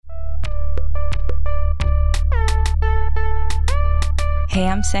Hey,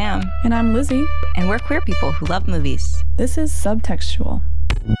 I'm Sam. And I'm Lizzie. And we're queer people who love movies. This is Subtextual.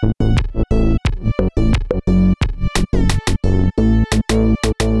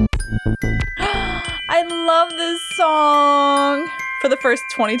 I love this song. For the first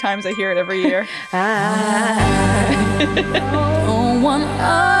 20 times I hear it every year. I don't want a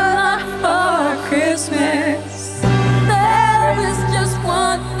lot for Christmas. There is just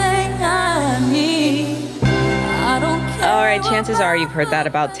one thing I need. I don't care. All right, chances are you've heard that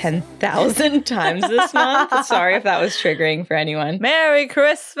about 10,000 times this month. Sorry if that was triggering for anyone. Merry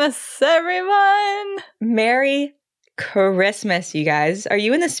Christmas, everyone. Merry Christmas, you guys. Are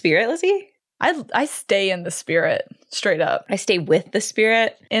you in the spirit, Lizzie? I stay in the spirit, straight up. I stay with the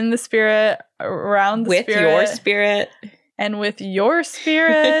spirit. In the spirit, around the with spirit. With your spirit. And with your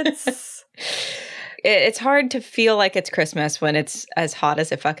spirits. It's hard to feel like it's Christmas when it's as hot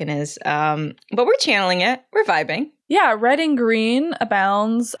as it fucking is. But we're channeling it. We're vibing. Yeah, red and green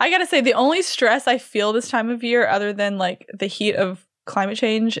abounds. I gotta say, the only stress I feel this time of year, other than like the heat of climate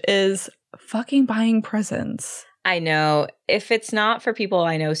change, is fucking buying presents. I know. If it's not for people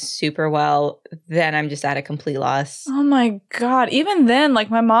I know super well, then I'm just at a complete loss. Oh my God. Even then,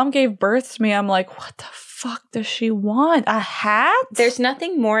 like my mom gave birth to me. I'm like, what the fuck does she want? A hat? There's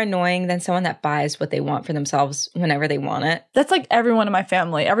nothing more annoying than someone that buys what they want for themselves whenever they want it. That's like everyone in my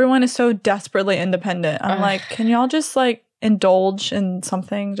family. Everyone is so desperately independent. I'm like, can y'all just like indulge in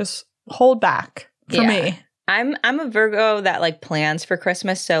something? Just hold back for me. I'm a Virgo that like plans for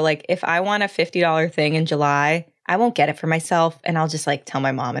Christmas. So like if I want a $50 thing in July, I won't get it for myself, and I'll just like tell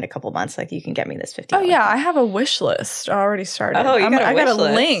my mom in a couple months, like, you can get me this $50. Oh yeah, I have a wish list already started. Oh, I got a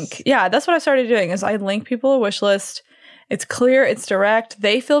link. Yeah, that's what I started doing. Is I link people a wish list. It's clear, it's direct.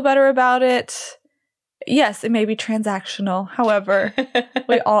 They feel better about it. Yes, it may be transactional. However,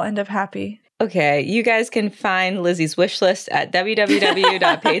 we all end up happy. Okay, you guys can find Lizzie's wish list at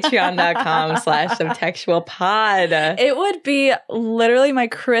www.patreon.com/subtextualpod. It would be literally my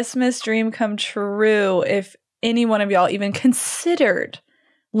Christmas dream come true if any one of y'all even considered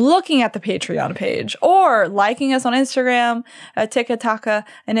looking at the Patreon page or liking us on Instagram, TikTok,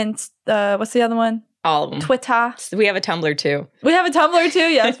 and then what's the other one? All of them. Twitter. We have a Tumblr too. We have a Tumblr too.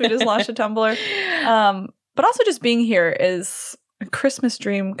 Yes, we just launched a Tumblr. But also just being here is a Christmas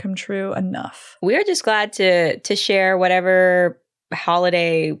dream come true enough. We're just glad to share whatever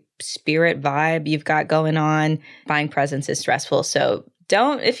holiday spirit vibe you've got going on. Buying presents is stressful, so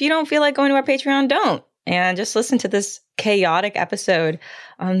if you don't feel like going to our Patreon, don't. And just listen to this chaotic episode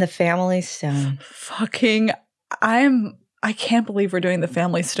on The Family Stone. I can't believe we're doing The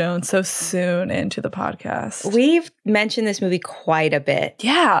Family Stone so soon into the podcast. We've mentioned this movie quite a bit.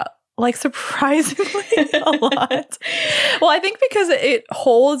 Yeah, like surprisingly a lot. Well, I think because it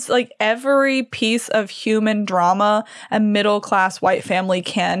holds like every piece of human drama a middle-class white family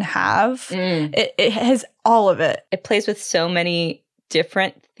can have. It has all of it. It plays with so many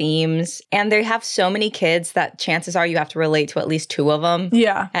different themes, and they have so many kids that chances are you have to relate to at least two of them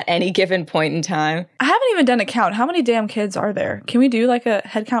at any given point in time. I haven't even done a count. How many damn kids are there? Can we do like a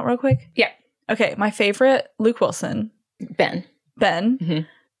head count real quick? Yeah. Okay, my favorite, Luke Wilson. Ben. Mm-hmm.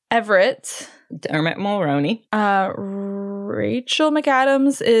 Everett. Dermot Mulroney. Rachel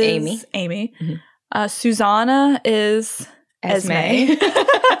McAdams is Amy. Mm-hmm. Susanna is Esme.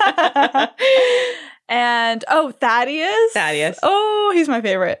 And, Thaddeus. Oh, he's my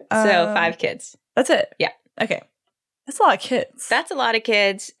favorite. So 5 kids. That's it? Yeah. Okay. That's a lot of kids. That's a lot of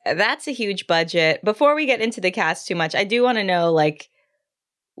kids. That's a huge budget. Before we get into the cast too much, I do want to know, like,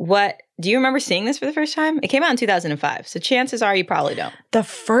 do you remember seeing this for the first time? It came out in 2005, so chances are you probably don't. The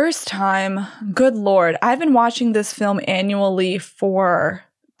first time, good Lord, I've been watching this film annually for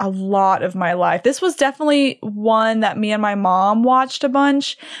a lot of my life. This was definitely one that me and my mom watched a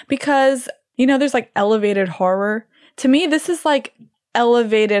bunch because, you know, there's like elevated horror. To me, this is like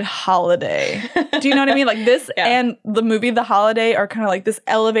elevated holiday. Do you know what I mean? Like this and the movie The Holiday are kind of like this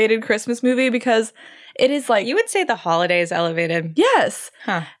elevated Christmas movie because it is like... You would say The Holiday is elevated? Yes.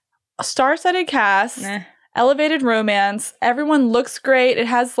 Huh. A star-studded cast, elevated romance, everyone looks great. It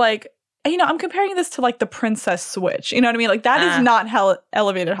has like... You know, I'm comparing this to like the Princess Switch. You know what I mean? Like that is not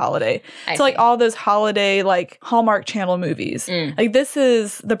elevated holiday. So like all those holiday like Hallmark Channel movies. Like this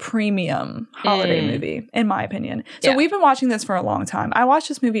is the premium holiday movie, in my opinion. So we've been watching this for a long time. I watch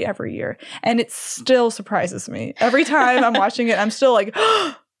this movie every year, and it still surprises me. Every time I'm watching it, I'm still like,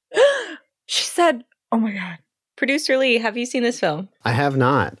 she said, "Oh my God." Producer Lee, have you seen this film? I have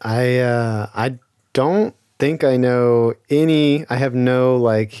not. I don't think I know any. I have no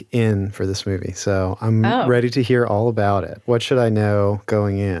in for this movie, so I'm ready to hear all about it. What should I know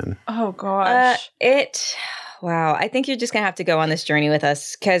going in? Oh gosh, Wow. I think you're just going to have to go on this journey with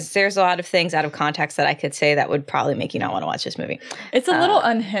us because there's a lot of things out of context that I could say that would probably make you not want to watch this movie. It's a little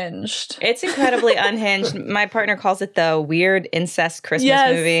unhinged. It's incredibly unhinged. My partner calls it the weird incest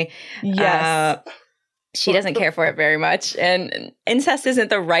Christmas movie. Yes. She doesn't care for it very much. And incest isn't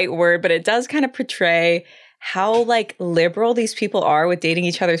the right word, but it does kind of portray how like liberal these people are with dating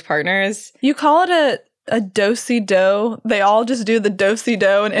each other's partners. You call it a do-si-do. They all just do the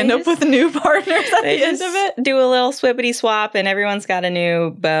do-si-do and end up with new partners at the end of it. Do a little swippity swap and everyone's got a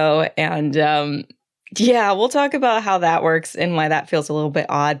new beau. And yeah, we'll talk about how that works and why that feels a little bit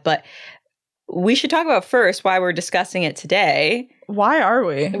odd. But we should talk about first why we're discussing it today. Why are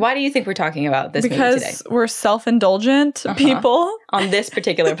we? Why do you think we're talking about this movie today? Because we're self-indulgent people. On this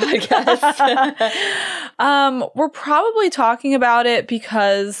particular podcast. We're probably talking about it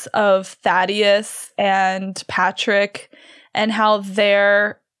because of Thaddeus and Patrick and how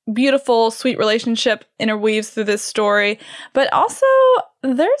their beautiful, sweet relationship interweaves through this story. But also,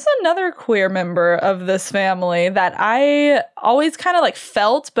 there's another queer member of this family that I always kind of like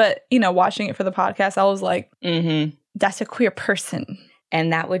felt, but, you know, watching it for the podcast, I was like, that's a queer person.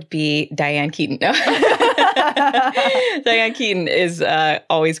 And that would be Diane Keaton. No. Diane Keaton is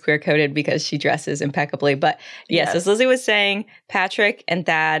always queer-coded because she dresses impeccably. But yes, as Lizzie was saying, Patrick and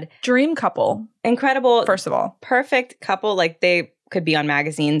Thad. Dream couple. Incredible. First of all. Perfect couple. Like they could be on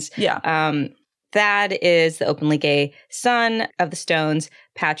magazines. Yeah. Thad is the openly gay son of the Stones.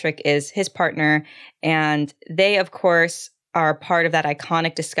 Patrick is his partner. And they, of course, are part of that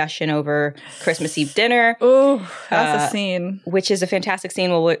iconic discussion over Christmas Eve dinner. Oh, that's a scene. Which is a fantastic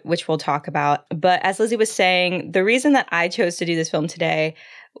scene, which we'll talk about. But as Lizzie was saying, the reason that I chose to do this film today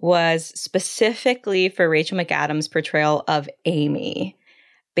was specifically for Rachel McAdams' portrayal of Amy.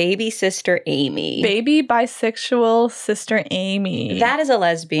 Baby sister Amy. Baby bisexual sister Amy. That is a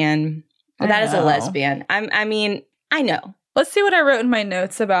lesbian. That is a lesbian. I mean, I know. Let's see what I wrote in my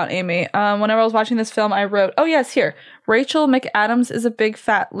notes about Amy. Whenever I was watching this film, I wrote, oh, yes, here. Rachel McAdams is a big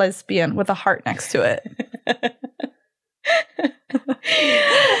fat lesbian with a heart next to it.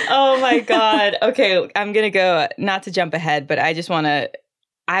 Oh, my God. Okay, I'm going to go, not to jump ahead, but I just want to,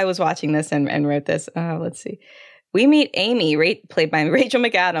 I was watching this and wrote this. Let's see. We meet Amy, played by Rachel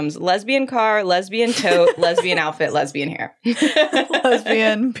McAdams. Lesbian car, lesbian tote, lesbian outfit, lesbian hair.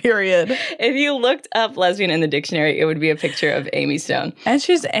 Lesbian, period. If you looked up lesbian in the dictionary, it would be a picture of Amy Stone. And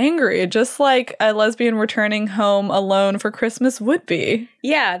she's angry, just like a lesbian returning home alone for Christmas would be.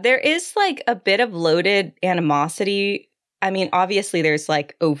 Yeah, there is like a bit of loaded animosity. I mean, obviously there's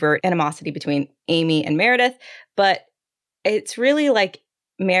like overt animosity between Amy and Meredith, but it's really like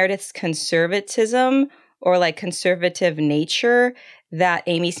Meredith's conservatism or like conservative nature that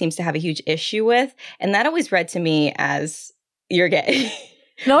Amy seems to have a huge issue with. And that always read to me as, you're gay.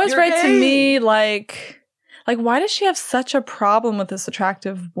 It always read to me like, why does she have such a problem with this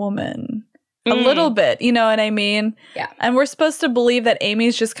attractive woman? A little bit, you know what I mean? Yeah. And we're supposed to believe that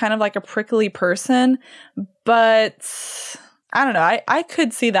Amy's just kind of like a prickly person, but I don't know. I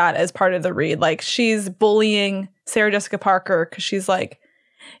could see that as part of the read. Like she's bullying Sarah Jessica Parker because she's like,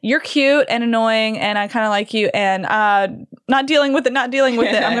 you're cute and annoying and I kind of like you and not dealing with it.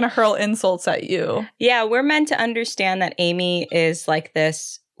 I'm going to hurl insults at you. Yeah, we're meant to understand that Amy is like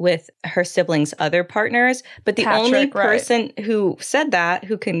this with her siblings' other partners, but the only person who said that,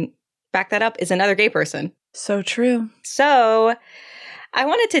 who can back that up, is another gay person. So true. So I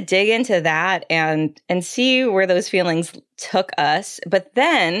wanted to dig into that and see where those feelings took us. But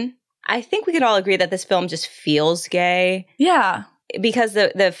then I think we could all agree that this film just feels gay. Yeah. Because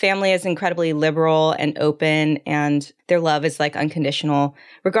the family is incredibly liberal and open and their love is like unconditional,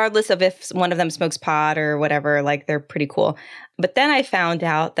 regardless of if one of them smokes pot or whatever, like they're pretty cool. But then I found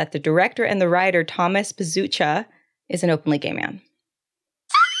out that the director and the writer, Thomas Bezucha, is an openly gay man.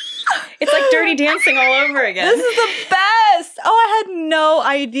 It's like Dirty Dancing all over again. This is the best. Oh, I had no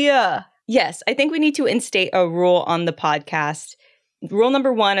idea. Yes, I think we need to instate a rule on the podcast. Rule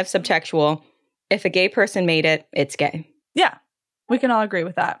number 1 of Subtextual, if a gay person made it, it's gay. Yeah. We can all agree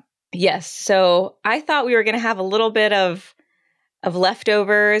with that. Yes. So I thought we were going to have a little bit of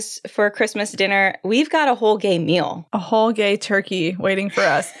leftovers for Christmas dinner. We've got a whole gay meal. A whole gay turkey waiting for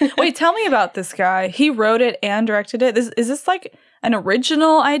us. Wait, tell me about this guy. He wrote it and directed it. Is this like an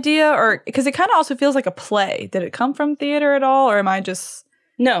original idea? Or because it kind of also feels like a play. Did it come from theater at all? Or am I just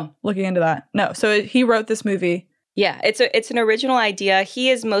looking into that? No. So he wrote this movie. Yeah, it's an original idea. He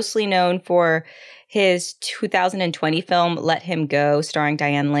is mostly known for his 2020 film, Let Him Go, starring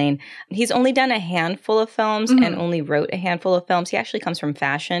Diane Lane. He's only done a handful of films and only wrote a handful of films. He actually comes from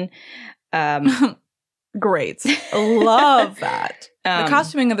fashion. Great. Love that. The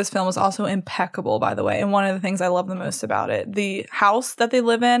costuming of this film is also impeccable, by the way, and one of the things I love the most about it. The house that they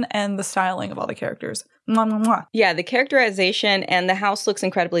live in and the styling of all the characters. Mwah, mwah, mwah. Yeah, the characterization and the house looks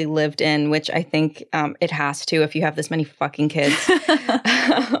incredibly lived in, which I think it has to if you have this many fucking kids.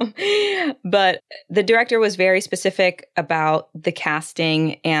 But the director was very specific about the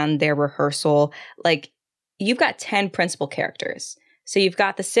casting and their rehearsal. Like, you've got 10 principal characters. So you've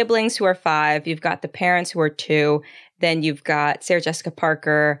got the siblings who are 5, you've got the parents who are 2, then you've got Sarah Jessica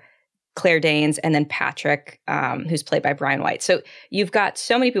Parker, Claire Danes, and then Patrick, who's played by Brian White. So you've got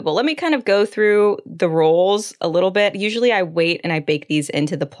so many people. Let me kind of go through the roles a little bit. Usually I wait and I bake these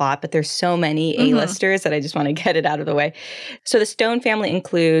into the plot, but there's so many A-listers that I just want to get it out of the way. So the Stone family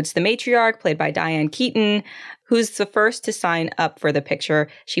includes the matriarch, played by Diane Keaton, who's the first to sign up for the picture.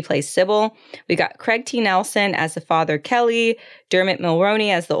 She plays Sybil. We got Craig T. Nelson as the father, Kelly, Dermot Mulroney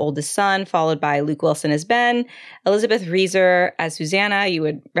as the oldest son, followed by Luke Wilson as Ben, Elizabeth Reeser as Susanna, you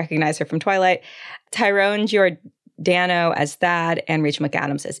would recognize her from Twilight, Tyrone Giordano as Thad, and Rachel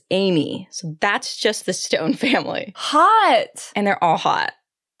McAdams as Amy. So that's just the Stone family. Hot! And they're all hot.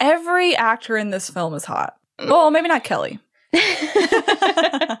 Every actor in this film is hot. Well, maybe not Kelly.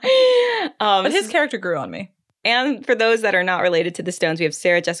 But his character grew on me. And for those that are not related to the Stones, we have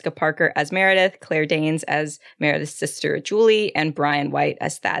Sarah Jessica Parker as Meredith, Claire Danes as Meredith's sister, Julie, and Brian White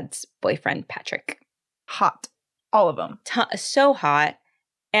as Thad's boyfriend, Patrick. Hot. All of them. So hot.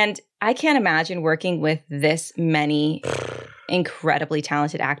 And I can't imagine working with this many incredibly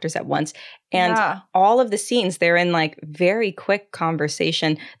talented actors at once. And all of the scenes, they're in like very quick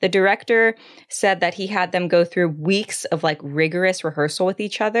conversation. The director said that he had them go through weeks of like rigorous rehearsal with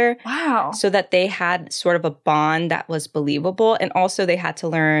each other. Wow. So that they had sort of a bond that was believable. And also they had to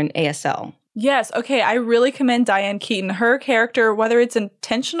learn ASL. Yes. Okay. I really commend Diane Keaton. Her character, whether it's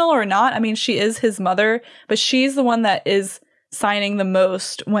intentional or not, I mean, she is his mother, but she's the one that is signing the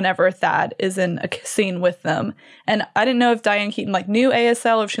most whenever Thad is in a scene with them. And I didn't know if Diane Keaton like knew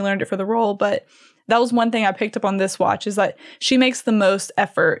ASL or if she learned it for the role, but that was one thing I picked up on this watch is that she makes the most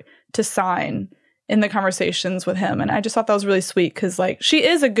effort to sign in the conversations with him. And I just thought that was really sweet because like she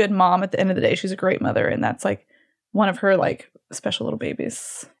is a good mom at the end of the day. She's a great mother. And that's like one of her like special little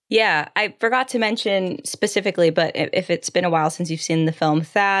babies. Yeah, I forgot to mention specifically, but if it's been a while since you've seen the film,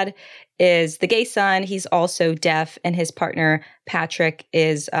 Thad is the gay son. He's also deaf, and his partner, Patrick,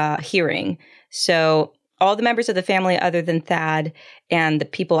 is hearing. So all the members of the family other than Thad and the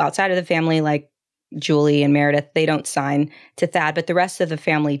people outside of the family, like Julie and Meredith, they don't sign to Thad, but the rest of the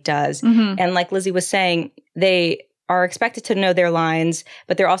family does. Mm-hmm. And like Lizzie was saying, they are expected to know their lines,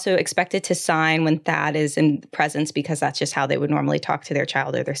 but they're also expected to sign when Thad is in presence because that's just how they would normally talk to their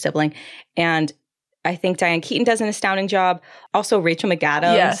child or their sibling. And I think Diane Keaton does an astounding job. Also, Rachel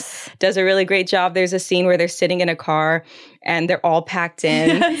McAdams does a really great job. There's a scene where they're sitting in a car and they're all packed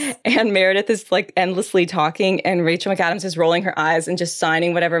in and Meredith is like endlessly talking and Rachel McAdams is rolling her eyes and just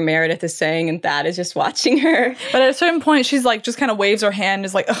signing whatever Meredith is saying and Thad is just watching her. But at a certain point, she's like, just kind of waves her hand,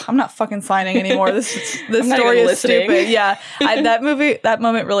 is like, I'm not fucking signing anymore. This story is stupid. Yeah. That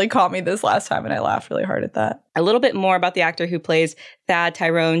moment really caught me this last time and I laughed really hard at that. A little bit more about the actor who plays Thad,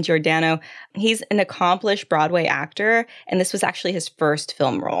 Tyrone Giordano. He's an accomplished Broadway actor, and this was actually his first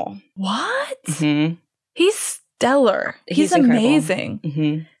film role. What? Mm-hmm. He's stellar. He's amazing.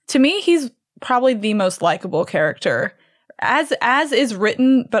 Mm-hmm. To me, he's probably the most likable character, as is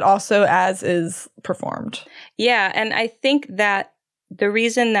written, but also as is performed. Yeah, and I think that the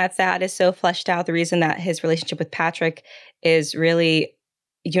reason that Thad is so fleshed out, the reason that his relationship with Patrick is really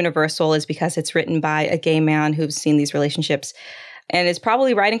universal is because it's written by a gay man who's seen these relationships and is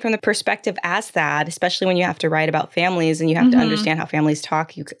probably writing from the perspective as Thad, especially when you have to write about families and you have to understand how families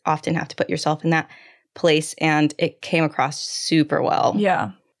talk. You often have to put yourself in that place, and it came across super well.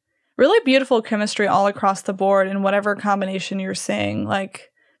 Yeah. Really beautiful chemistry all across the board in whatever combination you're seeing.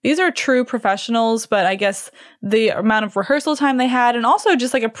 Like, these are true professionals, but I guess the amount of rehearsal time they had and also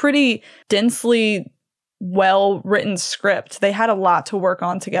just like a pretty densely well-written script. They had a lot to work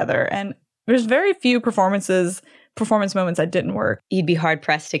on together, and there's very few performance moments that didn't work. You'd be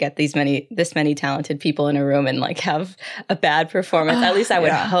hard-pressed to get this many talented people in a room and like have a bad performance. At least I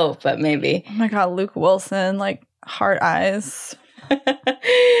would hope, but maybe. Oh my God, Luke Wilson, like heart eyes.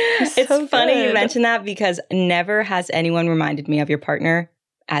 It's so funny you mention that because never has anyone reminded me of your partner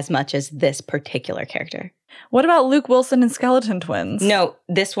as much as this particular character. What about Luke Wilson and Skeleton Twins? No,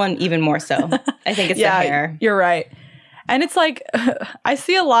 this one even more so. I think it's the hair. You're right. And it's like, I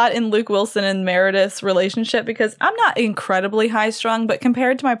see a lot in Luke Wilson and Meredith's relationship because I'm not incredibly high-strung, but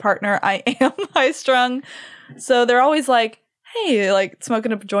compared to my partner, I am high-strung. So they're always like, hey, like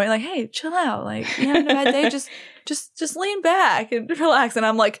smoking up a joint, like, hey, chill out. Like, you having a bad day? Just lean back and relax. And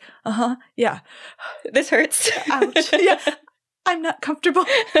I'm like, yeah. This hurts. Ouch. Yeah. I'm not comfortable.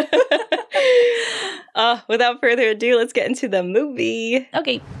 Without further ado, let's get into the movie.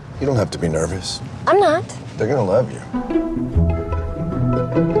 Okay. You don't have to be nervous. I'm not. They're gonna love you.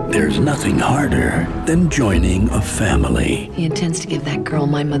 There's nothing harder than joining a family, He intends to give that girl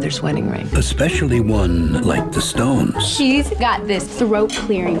my mother's wedding ring. especially one like the Stones. She's got this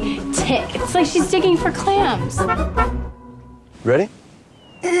throat-clearing tick. It's like she's digging for clams. Ready?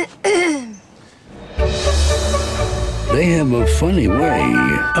 They have a funny way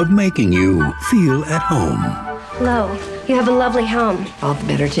of making you feel at home. Hello. You have a lovely home. All the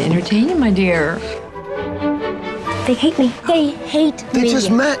better to entertain you, my dear. They hate me. They hate me. They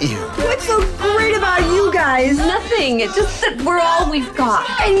just met you. What's so great about you guys? Nothing. It's just that we're all we've got.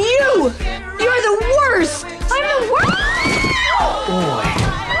 And you're the worst. I'm the worst.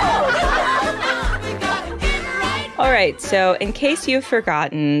 All right, so in case you've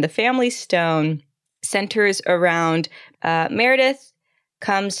forgotten, the Family Stone centers around Meredith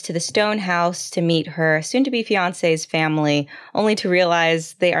comes to the Stone house to meet her soon-to-be fiance's family, only to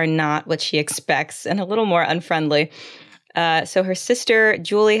realize they are not what she expects and a little more unfriendly. So her sister,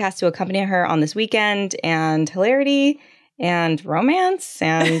 Julie, has to accompany her on this weekend, and hilarity and romance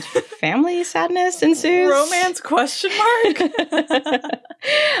and family sadness ensues. Romance question mark?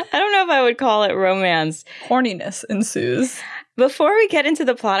 I don't know if I would call it romance. Horniness ensues. Before we get into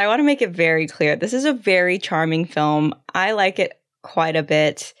the plot, I want to make it very clear. This is a very charming film. I like it quite a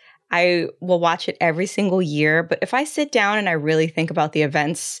bit. I will watch it every single year, but if I sit down and I really think about the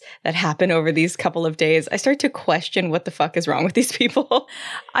events that happen over these couple of days, I start to question what the fuck is wrong with these people.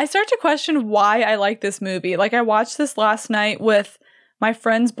 I start to question why I like this movie. Like, I watched this last night with my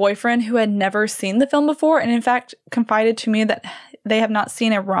friend's boyfriend who had never seen the film before, and in fact confided to me that they have not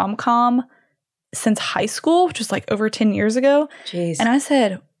seen a rom-com since high school, which was like over 10 years ago. Jeez. And I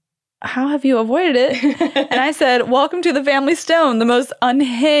said, how have you avoided it? And I said, welcome to the Family Stone, the most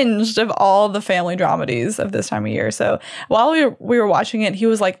unhinged of all the family dramedies of this time of year. So while we were watching it, he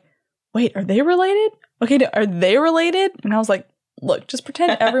was like, wait, are they related? Okay, are they related? And I was like, look, just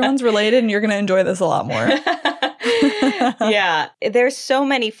pretend everyone's related and you're going to enjoy this a lot more. Yeah, there's so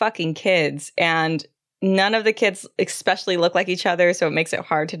many fucking kids, and none of the kids especially look like each other, so it makes it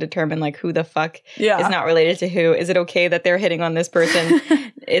hard to determine like who the fuck is not related to who. Is it okay that they're hitting on this person?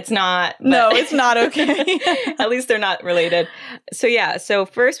 It's not. No, it's not okay. At least they're not related. So yeah, so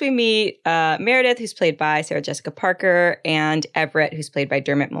first we meet Meredith, who's played by Sarah Jessica Parker, and Everett, who's played by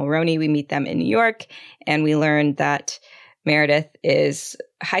Dermot Mulroney. We meet them in New York, and we learn that Meredith is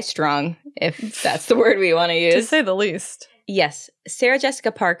high-strung, if that's the word we want to use. To say the least. Yes, Sarah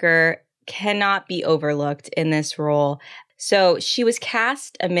Jessica Parker cannot be overlooked in this role. So she was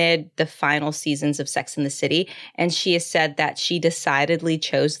cast amid the final seasons of Sex and the City, and she has said that she decidedly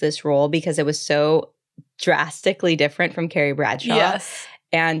chose this role because it was so drastically different from Carrie Bradshaw. Yes.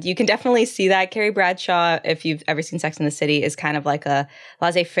 And you can definitely see that. Carrie Bradshaw, if you've ever seen Sex and the City, is kind of like a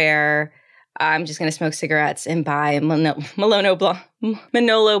laissez-faire, I'm just going to smoke cigarettes and buy Manolo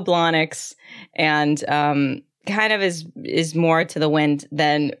Blahniks, and kind of is more to the wind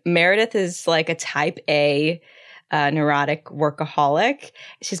than Meredith is like a type A neurotic workaholic.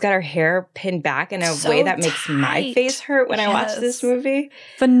 She's got her hair pinned back in a way that makes my face hurt when I watch this movie.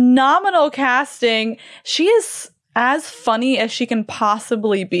 Phenomenal casting. She is as funny as she can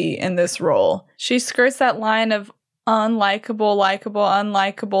possibly be in this role. She skirts that line of unlikable, likable,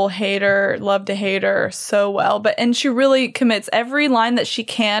 unlikable, hater, love to hate her so well. And she really commits every line that she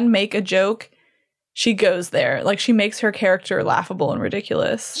can make a joke. She goes there. Like, she makes her character laughable and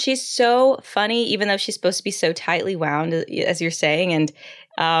ridiculous. She's so funny, even though she's supposed to be so tightly wound, as you're saying. And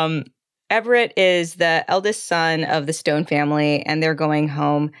Everett is the eldest son of the Stone family, and they're going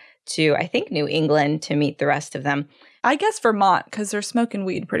home to, I think, New England to meet the rest of them. I guess Vermont, because they're smoking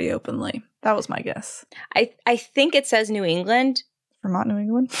weed pretty openly. That was my guess. I think it says New England. Vermont, New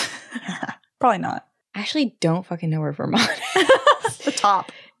England? Probably not. I actually don't fucking know where Vermont is. The top.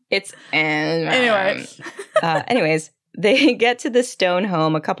 It's anyways. Anyways, they get to the Stone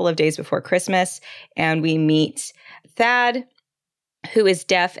home a couple of days before Christmas, and we meet Thad, who is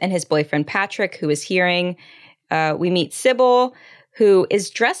deaf, and his boyfriend Patrick, who is hearing. We meet Sybil, who is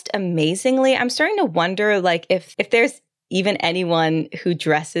dressed amazingly. I'm starting to wonder, like, if there's even anyone who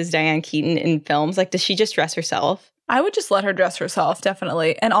dresses Diane Keaton in films. Like, does she just dress herself? I would just let her dress herself,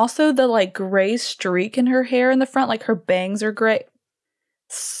 definitely. And also the, like, gray streak in her hair in the front, like her bangs are gray.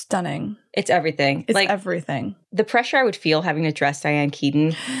 Stunning. It's everything. It's like, everything. The pressure I would feel having to dress Diane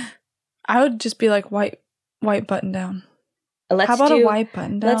Keaton. I would just be like, white button down. How about a white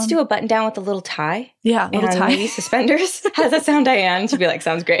button down? Let's do a button down with a little tie. Yeah, little and tie. Maybe suspenders. How does that sound, Diane? She'd be like,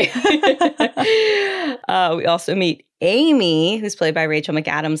 sounds great. We also meet Amy, who's played by Rachel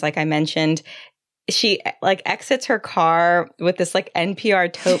McAdams, like I mentioned. She like exits her car with this like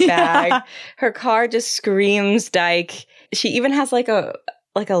NPR tote bag. Her car just screams dyke. She even has like a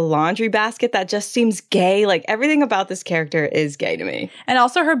laundry basket that just seems gay. Like everything about this character is gay to me. And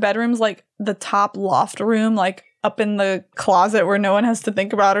also her bedroom's like the top loft room, like up in the closet where no one has to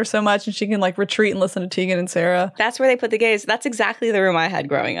think about her so much, and she can like retreat and listen to Tegan and Sarah. That's where they put the gays. That's exactly the room I had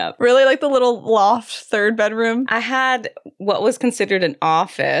growing up. Really? Like the little loft third bedroom? I had what was considered an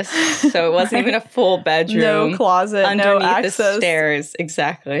office, so it wasn't even a full bedroom. No closet, underneath no access. The stairs.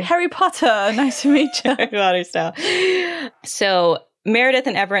 Exactly. Harry Potter, nice to meet you. Harry Potter style. So Meredith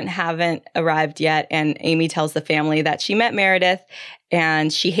and Everett haven't arrived yet, and Amy tells the family that she met Meredith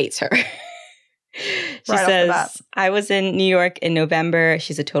and she hates her. She says, I was in New York in November.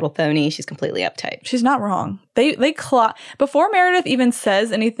 She's a total phony. She's completely uptight. She's not wrong. They clock before Meredith even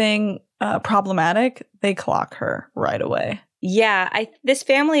says anything problematic, they clock her right away. Yeah, this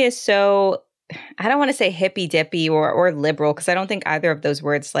family is so, I don't want to say hippy dippy or liberal, because I don't think either of those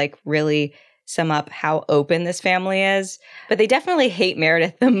words like really sum up how open this family is. But they definitely hate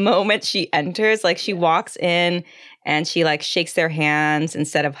Meredith the moment she enters. Like she walks in and she like shakes their hands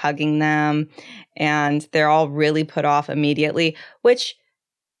instead of hugging them. And they're all really put off immediately, which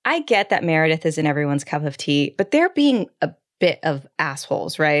I get that Meredith isn't everyone's cup of tea, but they're being a bit of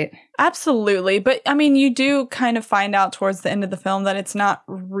assholes, right? Absolutely. But I mean, you do kind of find out towards the end of the film that it's not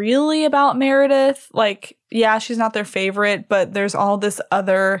really about Meredith. Like, yeah, she's not their favorite, but there's all this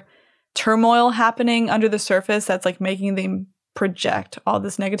other turmoil happening under the surface that's like making them project all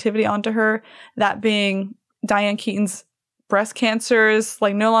this negativity onto her. That being Diane Keaton's breast cancer is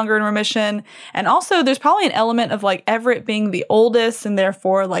like no longer in remission. And also there's probably an element of like Everett being the oldest and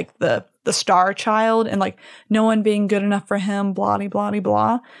therefore like the star child and like no one being good enough for him, blah, blah,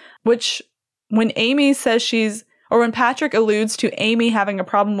 blah. Which when Amy says when Patrick alludes to Amy having a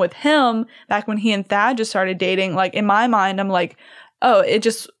problem with him back when he and Thad just started dating, like in my mind, I'm like, oh, it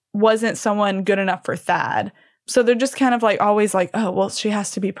just wasn't someone good enough for Thad. So they're just kind of like always like, oh, well, she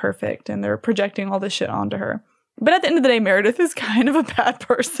has to be perfect. And they're projecting all this shit onto her. But at the end of the day, Meredith is kind of a bad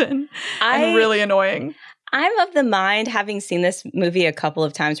person and really annoying. I'm of the mind, having seen this movie a couple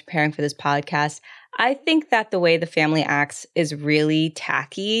of times preparing for this podcast, I think that the way the family acts is really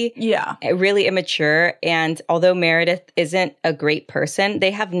tacky. Yeah. Really immature. And although Meredith isn't a great person,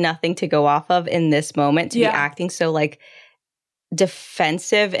 they have nothing to go off of in this moment to be acting so like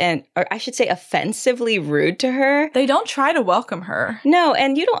defensive or I should say offensively rude to her. They don't try to welcome her. No,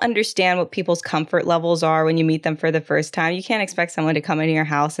 and you don't understand what people's comfort levels are when you meet them for the first time. You can't expect someone to come into your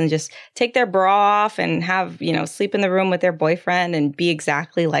house and just take their bra off and have, sleep in the room with their boyfriend and be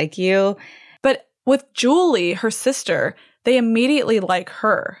exactly like you. But with Julie, her sister, they immediately like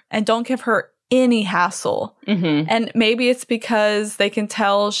her and don't give her any hassle. Mm-hmm. And maybe it's because they can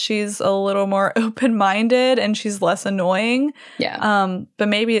tell she's a little more open-minded and she's less annoying. Yeah. But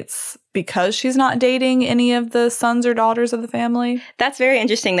maybe it's because she's not dating any of the sons or daughters of the family. That's very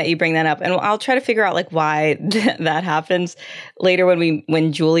interesting that you bring that up. And I'll try to figure out like why that happens later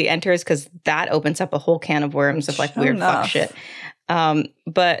when Julie enters, because that opens up a whole can of worms of like weird fuck shit.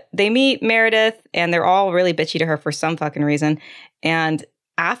 But they meet Meredith and they're all really bitchy to her for some fucking reason. And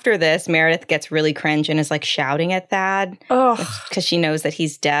after this, Meredith gets really cringe and is like shouting at Thad because she knows that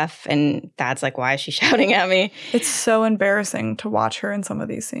he's deaf. And Thad's like, why is she shouting at me? It's so embarrassing to watch her in some of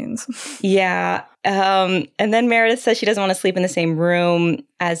these scenes. Yeah. And then Meredith says she doesn't want to sleep in the same room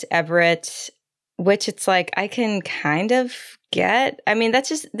as Everett, which it's like I can kind of get. I mean,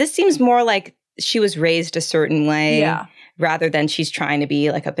 this seems more like she was raised a certain way. Yeah. Rather than she's trying to be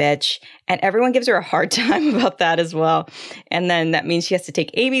like a bitch. And everyone gives her a hard time about that as well. And then that means she has to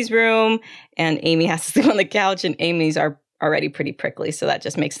take Amy's room and Amy has to sleep on the couch and Amy's are already pretty prickly. So that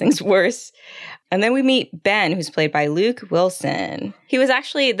just makes things worse. And then we meet Ben, who's played by Luke Wilson. He was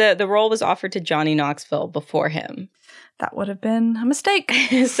actually, the role was offered to Johnny Knoxville before him. That would have been a mistake.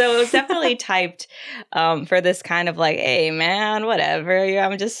 So it was definitely typed for this kind of like, hey, man, whatever.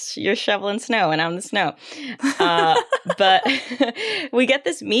 You're shoveling snow and I'm the snow. But we get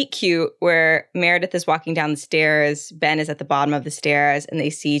this meet cute where Meredith is walking down the stairs. Ben is at the bottom of the stairs and they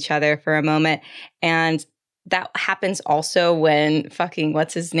see each other for a moment. And that happens also when fucking,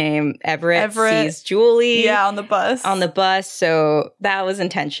 what's his name? Everett sees Julie. Yeah, on the bus. So that was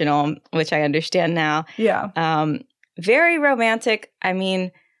intentional, which I understand now. Yeah. Very romantic. I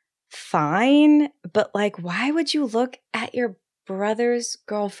mean, fine, but like, why would you look at your brother's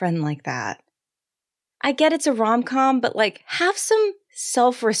girlfriend like that? I get it's a rom-com, but like have some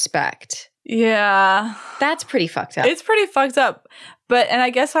self-respect. Yeah. That's pretty fucked up. It's pretty fucked up. And I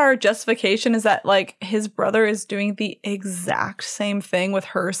guess our justification is that like his brother is doing the exact same thing with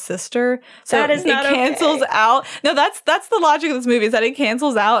her sister. So that is not it cancels out. No, that's the logic of this movie, is that it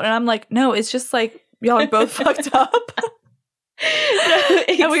cancels out. And I'm like, no, it's just like y'all are both fucked up. No,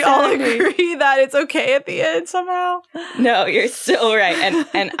 exactly. And we all agree that it's okay at the end somehow. No, you're so right.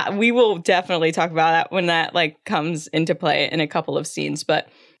 And we will definitely talk about that when that like comes into play in a couple of scenes. But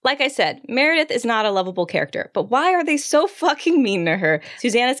like I said, Meredith is not a lovable character. But why are they so fucking mean to her?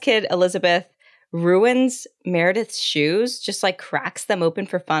 Susanna's kid, Elizabeth, ruins Meredith's shoes, just like cracks them open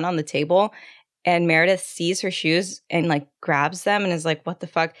for fun on the table. And Meredith sees her shoes and like grabs them and is like, what the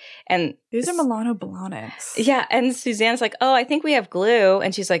fuck? And these are Milano Blahniks. Yeah. And Susanna's like, oh, I think we have glue.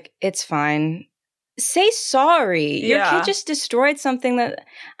 And she's like, it's fine. Say sorry. Your kid just destroyed something that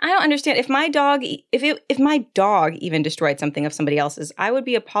I don't understand. If my dog, if my dog even destroyed something of somebody else's, I would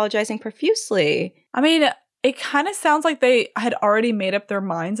be apologizing profusely. I mean, it kind of sounds like they had already made up their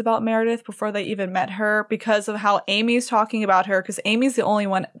minds about Meredith before they even met her because of how Amy's talking about her, because Amy's the only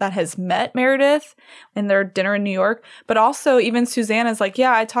one that has met Meredith in their dinner in New York. But also even Susanna's like,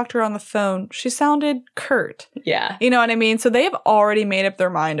 yeah, I talked to her on the phone. She sounded curt. Yeah. You know what I mean? So they have already made up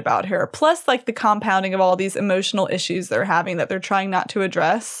their mind about her. Plus like the compounding of all these emotional issues they're having that they're trying not to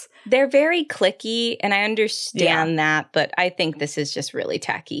address. They're very cliquey, and I understand that, but I think this is just really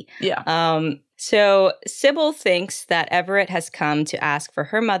tacky. Yeah. So Sybil thinks that Everett has come to ask for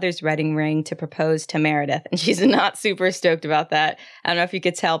her mother's wedding ring to propose to Meredith, and she's not super stoked about that. I don't know if you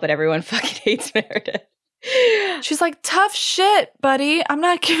could tell, but everyone fucking hates Meredith. She's like, tough shit, buddy. I'm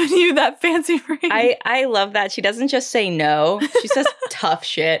not giving you that fancy ring. I love that. She doesn't just say no. She says tough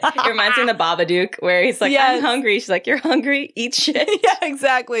shit. It reminds me of the Babadook where he's like, I'm hungry. She's like, you're hungry? Eat shit. Yeah,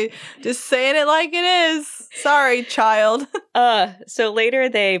 exactly. Just saying it like it is. Sorry, child. So later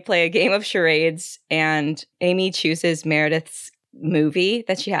they play a game of charades and Amy chooses Meredith's movie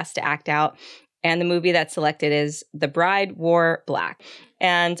that she has to act out. And the movie that's selected is The Bride Wore Black.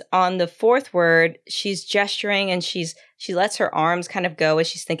 And on the fourth word, she's gesturing and she lets her arms kind of go as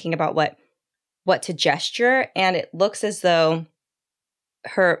she's thinking about what to gesture. And it looks as though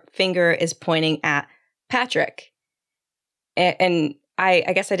her finger is pointing at Patrick. And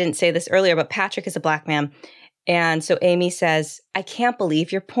I guess I didn't say this earlier, but Patrick is a black man. And so Amy says, I can't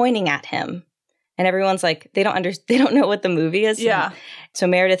believe you're pointing at him. And everyone's like, they don't know what the movie is. Yeah. So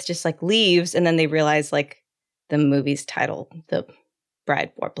Meredith just like leaves, and then they realize like the movie's title, The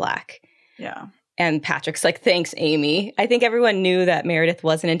Bride Wore Black. Yeah. And Patrick's like, thanks, Amy. I think everyone knew that Meredith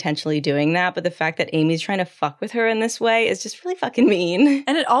wasn't intentionally doing that, but the fact that Amy's trying to fuck with her in this way is just really fucking mean.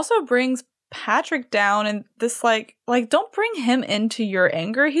 And it also brings Patrick down, and this like don't bring him into your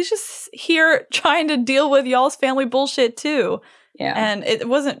anger. He's just here trying to deal with y'all's family bullshit too. Yeah. And it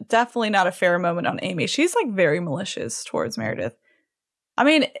wasn't definitely not a fair moment on Amy. She's like very malicious towards Meredith. I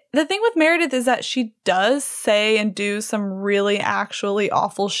mean, the thing with Meredith is that she does say and do some really actually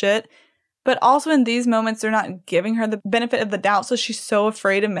awful shit, but also in these moments, they're not giving her the benefit of the doubt. So she's so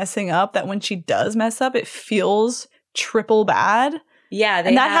afraid of messing up that when she does mess up, it feels triple bad. Yeah.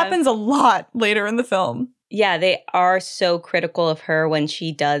 And that happens a lot later in the film. Yeah. They are so critical of her when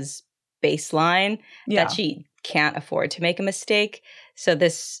she does baseline that she can't afford to make a mistake. So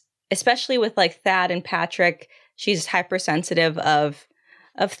this, especially with like Thad and Patrick, she's hypersensitive of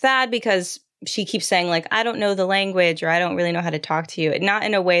Thad because she keeps saying like, I don't know the language or I don't really know how to talk to you. Not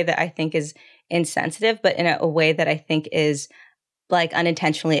in a way that I think is insensitive, but in a way that I think is like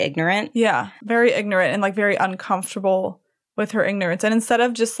unintentionally ignorant. Yeah, very ignorant and like very uncomfortable with her ignorance. And instead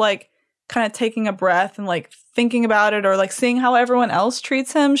of just like kind of taking a breath and like thinking about it or like seeing how everyone else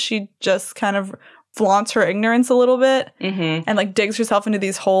treats him, she just kind of flaunts her ignorance a little bit and like digs herself into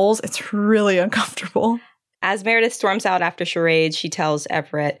these holes. It's really uncomfortable. As Meredith storms out after charades, she tells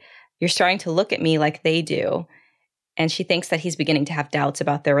Everett, you're starting to look at me like they do. And she thinks that he's beginning to have doubts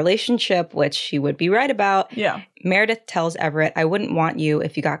about their relationship, which she would be right about. Yeah. Meredith tells Everett, I wouldn't want you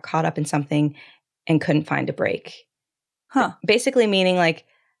if you got caught up in something and couldn't find a break. Huh. Basically meaning like,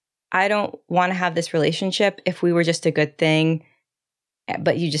 I don't want to have this relationship if we were just a good thing,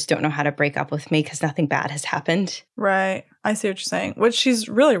 but you just don't know how to break up with me because nothing bad has happened. Right. I see what you're saying. Which she's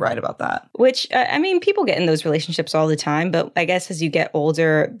really right about that. Which, I mean, people get in those relationships all the time. But I guess as you get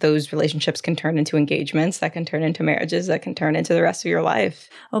older, those relationships can turn into engagements, that can turn into marriages, that can turn into the rest of your life.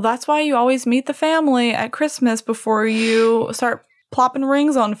 Well, that's why you always meet the family at Christmas before you start plopping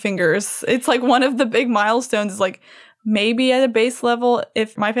rings on fingers. It's like one of the big milestones is like maybe at a base level,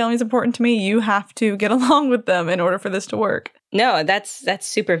 if my family is important to me, you have to get along with them in order for this to work. No, that's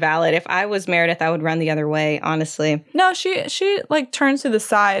super valid. If I was Meredith, I would run the other way, honestly. No, she like turns to the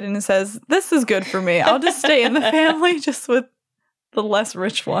side and says, "This is good for me. I'll just stay in the family just with the less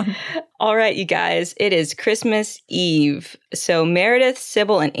rich one." All right, you guys, it is Christmas Eve. So Meredith,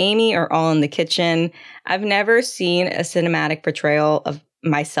 Sybil, and Amy are all in the kitchen. I've never seen a cinematic portrayal of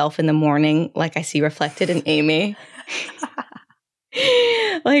myself in the morning like I see reflected in Amy.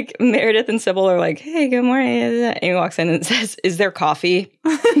 Like Meredith and Sybil are like, "Hey, good morning." Amy walks in and says, "Is there coffee?"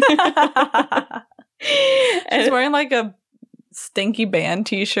 She's wearing like a Stinky Band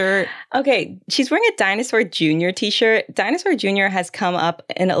t-shirt. Okay, she's wearing a Dinosaur Jr. t-shirt. Dinosaur Jr. has come up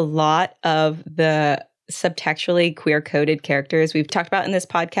in a lot of the subtextually queer-coded characters we've talked about in this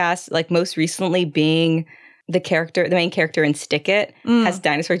podcast, like most recently being the main character in Stick It has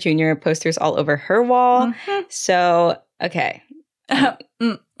Dinosaur Jr. posters all over her wall. Mm-hmm. So, okay.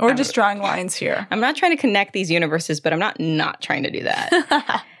 We're just drawing lines here. I'm not trying to connect these universes, but I'm not trying to do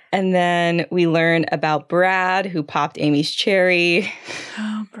that. And then we learn about Brad, who popped Amy's cherry.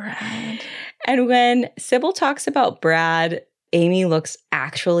 Oh, Brad. And when Sybil talks about Brad, Amy looks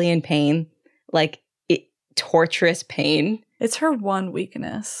actually in pain, like torturous pain. It's her one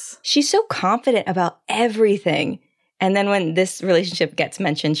weakness. She's so confident about everything. And then when this relationship gets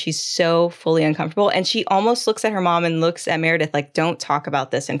mentioned, she's so fully uncomfortable. And she almost looks at her mom and looks at Meredith like, don't talk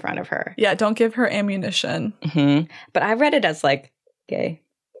about this in front of her. Yeah, don't give her ammunition. Mm-hmm. But I read it as like gay.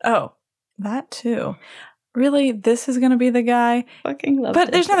 Oh, that too. Really? This is going to be the guy? Fucking love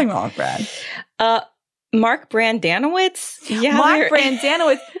But there's nothing wrong with Brad. Mark Brandanowitz? Yeah, Mark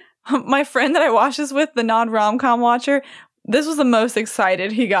Brandanowitz. My friend that I watch this with, the non-rom-com watcher, this was the most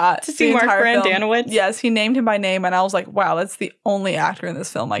excited he got to see Mark Brandanowitz. Yes, he named him by name, and I was like, wow, that's the only actor in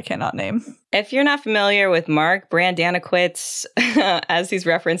this film I cannot name. If you're not familiar with Mark Brandanowitz, as he's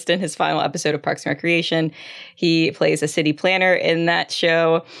referenced in his final episode of Parks and Recreation, he plays a city planner in that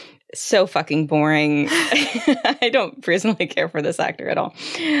show. So fucking boring. I don't personally care for this actor at all.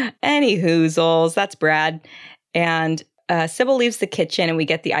 Any hoozles, that's Brad. And Sybil leaves the kitchen, and we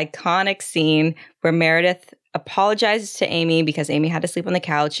get the iconic scene where Meredith apologizes to Amy because Amy had to sleep on the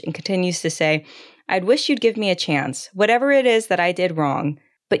couch and continues to say, "I'd wish you'd give me a chance, whatever it is that I did wrong.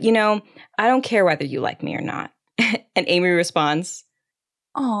 But you know, I don't care whether you like me or not." And Amy responds,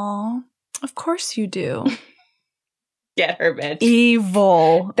 "Aw, of course you do." Get her, bitch.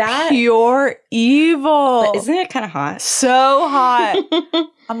 Evil. Pure evil. But isn't it kind of hot? So hot.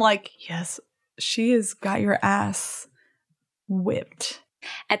 I'm like, yes, she has got your ass whipped.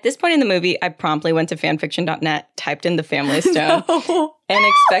 At this point in the movie, I promptly went to fanfiction.net, typed in the Family Stone, and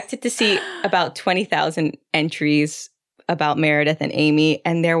expected to see about 20,000 entries about Meredith and Amy,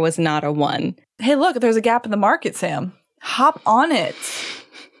 and there was not a one. Hey, look, there's a gap in the market, Sam. Hop on it.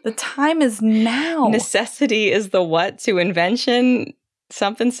 The time is now. Necessity is the what to invention?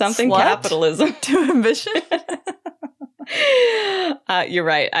 Something Slut? Capitalism. To invention? You're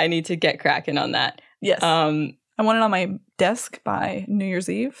right. I need to get cracking on that. Yes. I want it on my desk by New Year's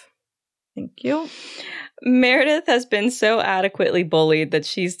Eve. Thank you. Meredith has been so adequately bullied that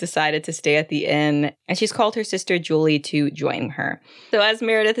she's decided to stay at the inn, and she's called her sister Julie to join her. So as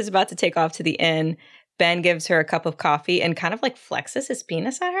Meredith is about to take off to the inn, Ben gives her a cup of coffee and kind of like flexes his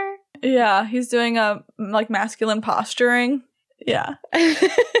penis at her. Yeah, he's doing a like masculine posturing. Yeah.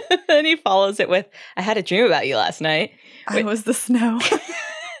 Then he follows it with, "I had a dream about you last night." I was the snow.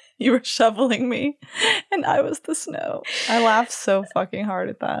 You were shoveling me, and I was the snow. I laughed so fucking hard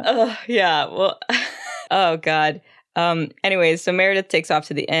at that. Yeah, well, oh, God. Anyways, so Meredith takes off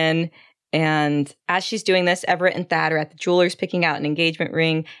to the inn, and as she's doing this, Everett and Thad are at the jeweler's picking out an engagement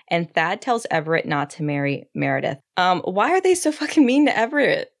ring, and Thad tells Everett not to marry Meredith. Why are they so fucking mean to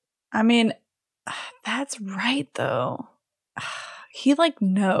Everett? I mean, that's right, though. He, like,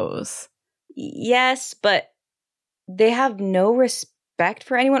 knows. Yes, but they have no respect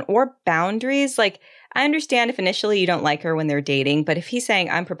for anyone or boundaries. Like, I understand if initially you don't like her when they're dating, but if he's saying,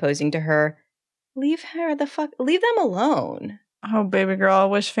 "I'm proposing to her," leave them alone. Oh, baby girl, I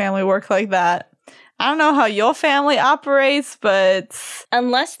wish family worked like that. I don't know how your family operates, but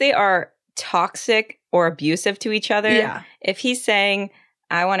unless they are toxic or abusive to each other, yeah. If he's saying,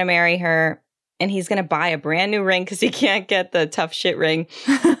 "I want to marry her," and he's going to buy a brand new ring because he can't get the tough shit ring,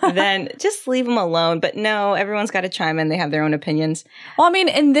 then just leave him alone. But no, everyone's got to chime in. They have their own opinions. Well, I mean,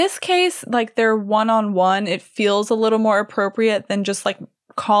 in this case, like they're one-on-one, it feels a little more appropriate than just like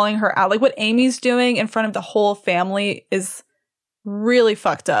calling her out. Like what Amy's doing in front of the whole family is really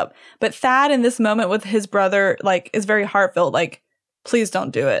fucked up. But Thad in this moment with his brother, like, is very heartfelt. Like, please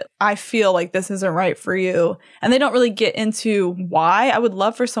don't do it. I feel like this isn't right for you. And they don't really get into why. I would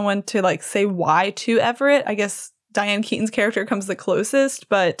love for someone to like say why to Everett. I guess Diane Keaton's character comes the closest,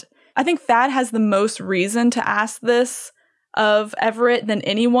 but I think Thad has the most reason to ask this of Everett than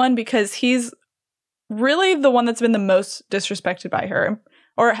anyone because he's really the one that's been the most disrespected by her.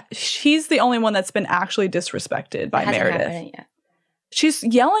 Or he's the only one that's been actually disrespected by Meredith. She's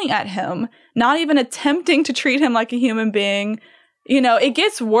yelling at him, not even attempting to treat him like a human being. You know, it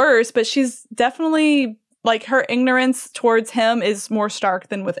gets worse, but she's definitely, like, her ignorance towards him is more stark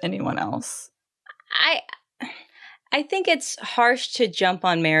than with anyone else. I think it's harsh to jump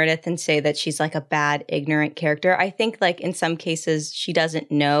on Meredith and say that she's like a bad, ignorant character. I think like in some cases she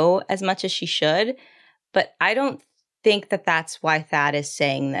doesn't know as much as she should, but I don't think that that's why Thad is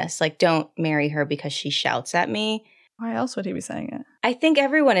saying this. Like, don't marry her because she shouts at me. Why else would he be saying it? I think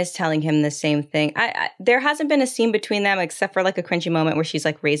everyone is telling him the same thing. There hasn't been a scene between them except for like a cringy moment where she's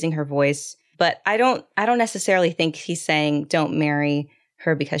like raising her voice. But I don't necessarily think he's saying don't marry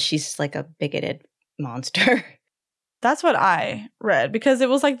her because she's like a bigoted monster. That's what I read because it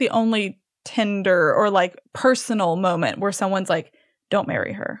was like the only tender or like personal moment where someone's like, don't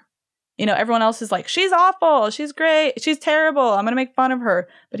marry her. You know, everyone else is like, she's awful. She's great. She's terrible. I'm going to make fun of her.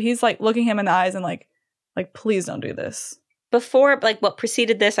 But he's like looking him in the eyes and like, please don't do this. Before, like what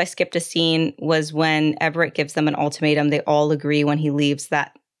preceded this, I skipped a scene was when Everett gives them an ultimatum. They all agree when he leaves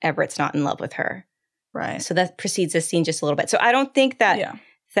that Everett's not in love with her. Right. So that precedes this scene just a little bit. So I don't think that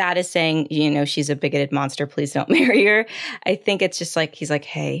Thad is saying, you know, she's a bigoted monster. Please don't marry her. I think it's just like, he's like,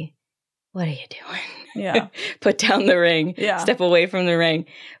 hey, what are you doing? Yeah. Put down the ring. Yeah. Step away from the ring.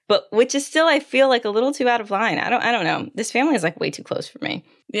 But which is still, I feel like a little too out of line. I don't know. This family is like way too close for me.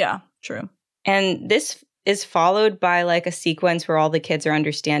 Yeah, true. And this is followed by like a sequence where all the kids are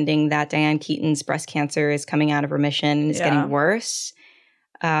understanding that Diane Keaton's breast cancer is coming out of remission and is getting worse.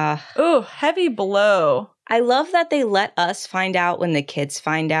 Oh, heavy blow. I love that they let us find out when the kids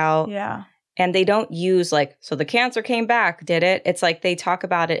find out. Yeah. And they don't use like, so the cancer came back, did it? It's like they talk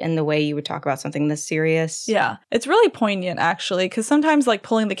about it in the way you would talk about something this serious. Yeah. It's really poignant, actually, because sometimes like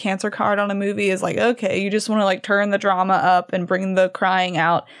pulling the cancer card on a movie is like, okay, you just want to like turn the drama up and bring the crying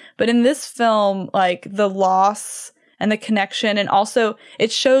out. But in this film, like the loss and the connection, and also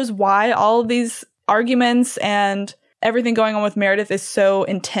it shows why all of these arguments and everything going on with Meredith is so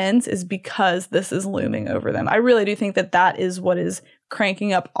intense is because this is looming over them. I really do think that that is what is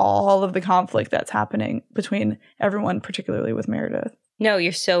cranking up all of the conflict that's happening between everyone, particularly with Meredith. No,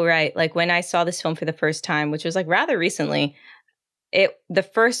 you're so right. Like when I saw this film for the first time, which was like rather recently, the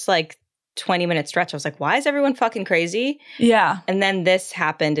first like 20-minute stretch, I was like, why is everyone fucking crazy? Yeah. And then this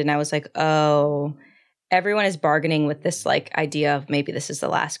happened and I was like, oh, everyone is bargaining with this like idea of maybe this is the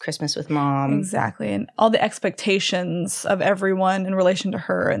last Christmas with mom. Exactly. And all the expectations of everyone in relation to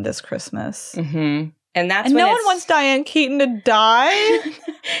her and this Christmas. Mm-hmm. And that's and when no one wants Diane Keaton to die.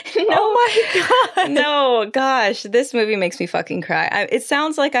 No. Oh my God. No, gosh, this movie makes me fucking cry. It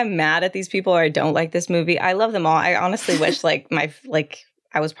sounds like I'm mad at these people or I don't like this movie. I love them all. I honestly wish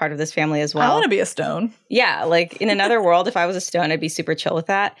I was part of this family as well. I want to be a Stone. Yeah, like in another world, if I was a Stone, I'd be super chill with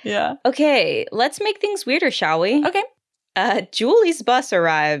that. Yeah. Okay, let's make things weirder, shall we? Okay. Julie's bus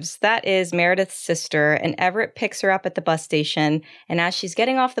arrives. That is Meredith's sister, and Everett picks her up at the bus station. And as she's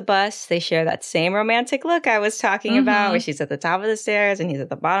getting off the bus, they share that same romantic look I was talking about, where she's at the top of the stairs and he's at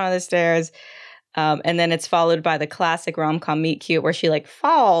the bottom of the stairs. And then it's followed by the classic rom-com meet cute where she like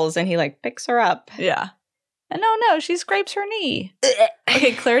falls and he like picks her up. Yeah. And no, she scrapes her knee.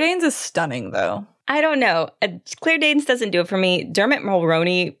 Okay, Claire Danes is stunning, though. I don't know. Claire Danes doesn't do it for me. Dermot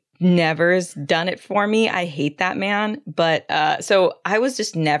Mulroney never's done it for me. I hate that man. But so I was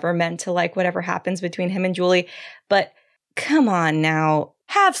just never meant to like whatever happens between him and Julie. But come on now.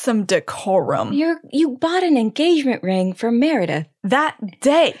 Have some decorum. You bought an engagement ring for Meredith. That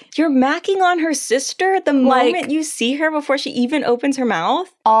day. You're macking on her sister the moment you see her before she even opens her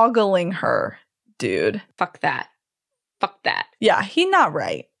mouth? Ogling her, dude. Fuck that. Fuck that. Yeah, he's not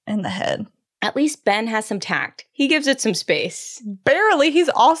right in the head. At least Ben has some tact. He gives it some space. Barely. He's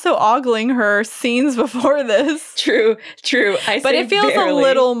also ogling her scenes before this. True. But it feels a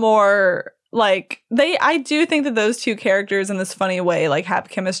little more like I do think that those two characters in this funny way like have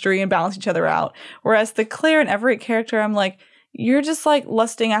chemistry and balance each other out. Whereas the Claire and Everett character, I'm like, you're just like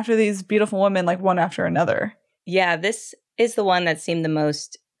lusting after these beautiful women like one after another. Yeah, this is the one that seemed the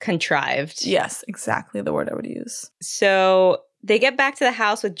most contrived. Yes, exactly the word I would use. So they get back to the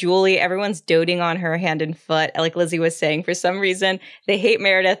house with Julie. Everyone's doting on her hand and foot. Like Lizzie was saying, for some reason, they hate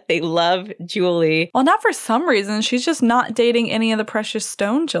Meredith. They love Julie. Well, not for some reason. She's just not dating any of the Precious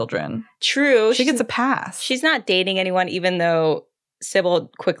Stone children. True. She gets a pass. She's not dating anyone, even though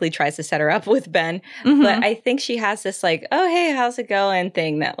Sybil quickly tries to set her up with Ben. Mm-hmm. But I think she has this like, oh, hey, how's it going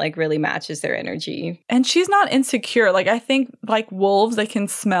thing that like really matches their energy. And she's not insecure. Like, I think like wolves, they can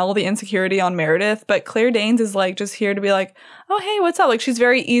smell the insecurity on Meredith. But Claire Danes is like just here to be like, oh, hey, what's up? Like, she's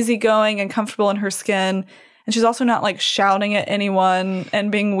very easygoing and comfortable in her skin. And she's also not like shouting at anyone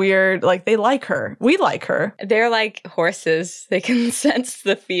and being weird. Like, they like her. We like her. They're like horses. They can sense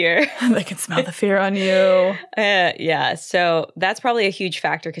the fear. They can smell the fear on you. Yeah. So that's probably a huge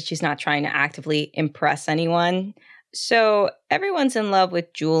factor because she's not trying to actively impress anyone. So everyone's in love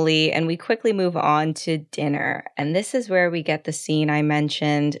with Julie, and we quickly move on to dinner. And this is where we get the scene I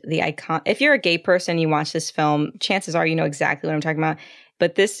mentioned. The icon. If you're a gay person, you watch this film, chances are you know exactly what I'm talking about.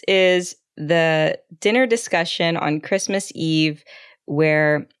 But this is the dinner discussion on Christmas Eve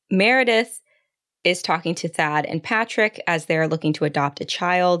where Meredith is talking to Thad and Patrick as they're looking to adopt a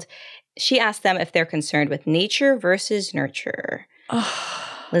child. She asks them if they're concerned with nature versus nurture.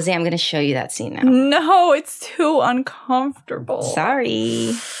 Lizzie, I'm going to show you that scene now. No, it's too uncomfortable.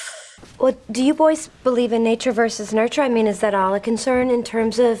 Sorry. Well, do you boys believe in nature versus nurture? I mean, is that all a concern in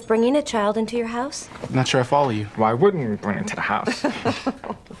terms of bringing a child into your house? I'm not sure I follow you. Why wouldn't we bring it to the house?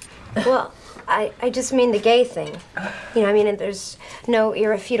 Well, I just mean the gay thing. You know, I mean, there's no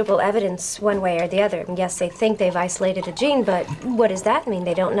irrefutable evidence one way or the other. And yes, they think they've isolated a gene, but what does that mean?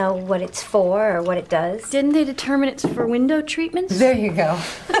 They don't know what it's for or what it does. Didn't they determine it's for window treatments? There you go.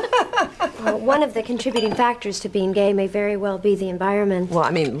 Well, one of the contributing factors to being gay may very well be the environment. Well,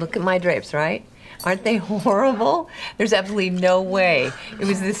 I mean, look at my drapes, right? Aren't they horrible? There's absolutely no way it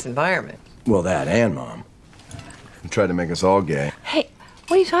was this environment. Well, that and Mom. You tried to make us all gay. Hey,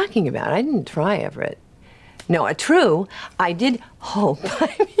 what are you talking about? I didn't try, Everett. No, true, I did hope.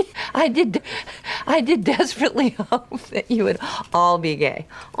 I did desperately hope that you would all be gay.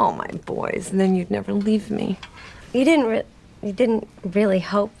 Oh, my boys, and then you'd never leave me. You didn't really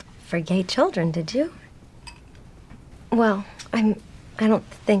hope for gay children, did you? Well, I don't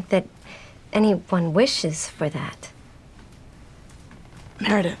think that anyone wishes for that.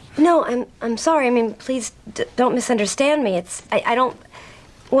 Meredith. No, I'm sorry. I mean, please don't misunderstand me. I don't.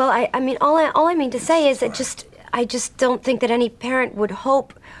 Well, I mean, all I mean to say is that I just don't think that any parent would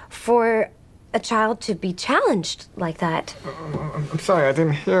hope for a child to be challenged like that. I'm sorry, I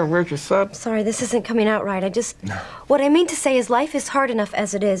didn't hear a word you said. Sorry, this isn't coming out right. What I mean to say is life is hard enough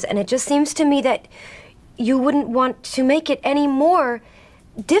as it is, and it just seems to me that you wouldn't want to make it any more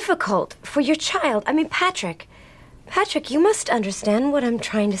difficult for your child. I mean, Patrick, you must understand what I'm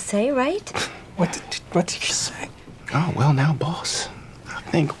trying to say, right? What did you say? Oh, well now, boss.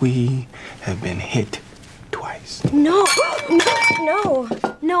 I think we have been hit twice. No,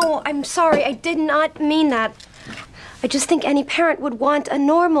 I'm sorry. I did not mean that. I just think any parent would want a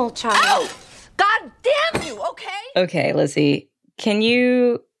normal child. Oh, God damn you, okay? Okay, Lizzie,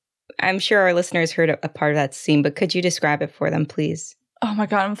 I'm sure our listeners heard a part of that scene, but could you describe it for them, please? Oh my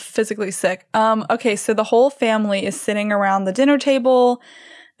God, I'm physically sick. Okay, so the whole family is sitting around the dinner table.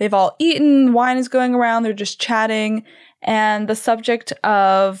 They've all eaten, wine is going around, they're just chatting. And the subject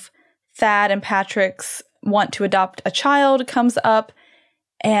of Thad and Patrick's want to adopt a child comes up.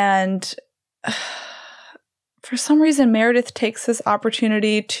 And for some reason, Meredith takes this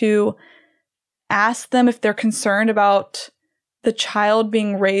opportunity to ask them if they're concerned about the child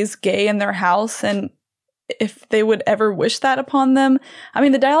being raised gay in their house and if they would ever wish that upon them. I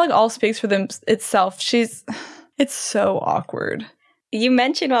mean, the dialogue all speaks for itself. It's so awkward. You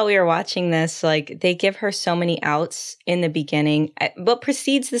mentioned while we were watching this, like, they give her so many outs in the beginning. What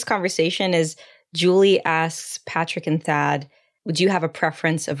precedes this conversation is Julie asks Patrick and Thad, would you have a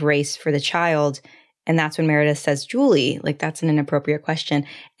preference of race for the child? And that's when Meredith says, Julie, like, that's an inappropriate question.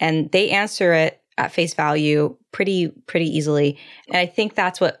 And they answer it at face value pretty easily. And I think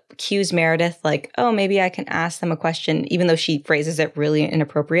that's what cues Meredith, like, oh, maybe I can ask them a question, even though she phrases it really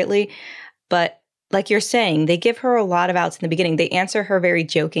inappropriately. But like you're saying, they give her a lot of outs in the beginning. They answer her very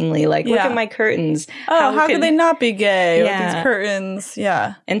jokingly, like, look at my curtains. Oh, how could they not be gay with these curtains?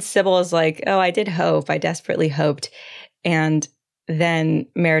 Yeah. And Sybil is like, oh, I did hope. I desperately hoped. And then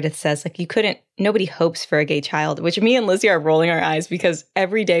Meredith says, like, nobody hopes for a gay child, which me and Lizzie are rolling our eyes because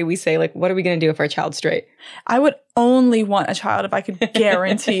every day we say, like, what are we going to do if our child's straight? I would only want a child if I could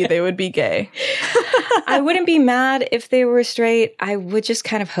guarantee they would be gay. I wouldn't be mad if they were straight. I would just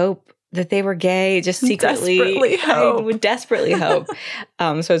kind of hope that they were gay, just secretly. I would desperately hope.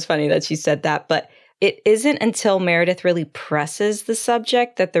 So it's funny that she said that. But it isn't until Meredith really presses the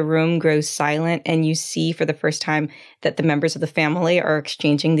subject that the room grows silent and you see for the first time that the members of the family are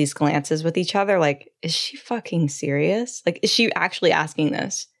exchanging these glances with each other. Like, is she fucking serious? Like, is she actually asking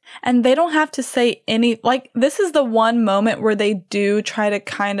this? And they don't have to say any, like, this is the one moment where they do try to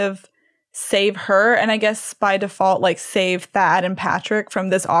kind of save her, and I guess by default, like, save Thad and Patrick from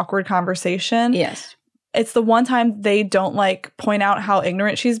this awkward conversation. Yes. It's the one time they don't, like, point out how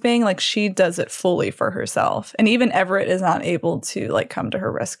ignorant she's being. Like, she does it fully for herself. And even Everett is not able to, like, come to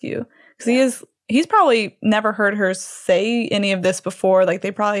her rescue. Because he's probably never heard her say any of this before. Like,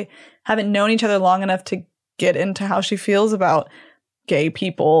 they probably haven't known each other long enough to get into how she feels about gay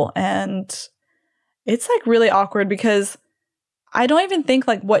people. And it's, like, really awkward because I don't even think,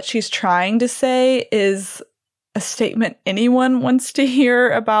 like, what she's trying to say is a statement anyone wants to hear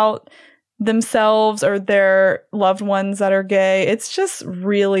about themselves or their loved ones that are gay. It's just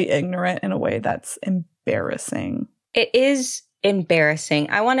really ignorant in a way that's embarrassing. It is embarrassing.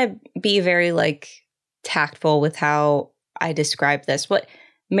 I want to be very, like, tactful with how I describe this. What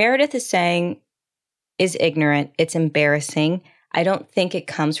Meredith is saying is ignorant. It's embarrassing. I don't think it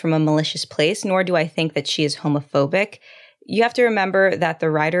comes from a malicious place, nor do I think that she is homophobic. You have to remember that the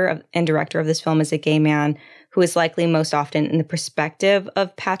writer and director of this film is a gay man who is likely most often in the perspective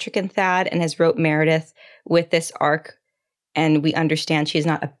of Patrick and Thad and has wrote Meredith with this arc. And we understand she's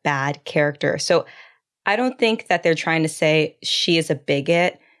not a bad character. So I don't think that they're trying to say she is a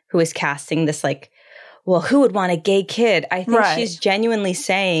bigot who is casting this, like, well, who would want a gay kid? I think she's genuinely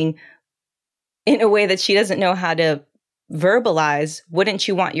saying, in a way that she doesn't know how to verbalize, wouldn't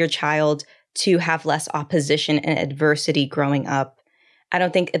you want your child to have less opposition and adversity growing up? I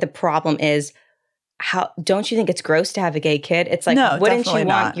don't think the problem is, how don't you think it's gross to have a gay kid? It's like, no, wouldn't you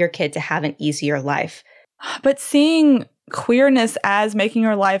want your kid to have an easier life? But seeing queerness as making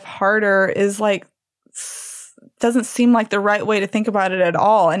your life harder is, like, doesn't seem like the right way to think about it at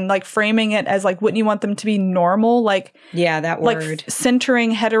all. And, like, framing it as, like, wouldn't you want them to be normal? Like, yeah, that word. Like, centering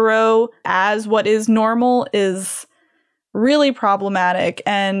hetero as what is normal is really problematic.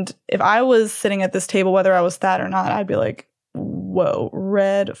 And if I was sitting at this table, whether I was Thad or not, I'd be like, whoa,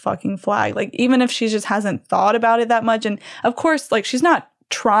 red fucking flag. Like, even if she just hasn't thought about it that much. And of course, like, she's not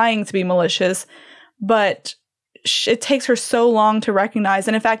trying to be malicious, but it takes her so long to recognize.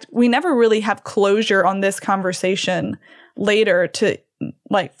 And in fact, we never really have closure on this conversation later to,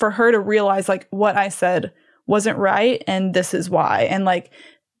 like, for her to realize, like, what I said wasn't right and this is why. And, like,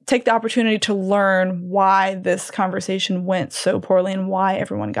 take the opportunity to learn why this conversation went so poorly and why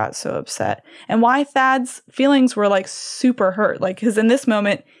everyone got so upset and why Thad's feelings were, like, super hurt. Like, because in this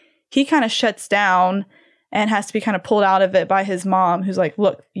moment, he kind of shuts down and has to be kind of pulled out of it by his mom, who's like,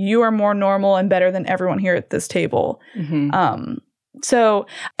 look, you are more normal and better than everyone here at this table. Mm-hmm. So,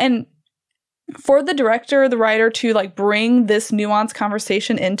 and for the director, the writer to, like, bring this nuanced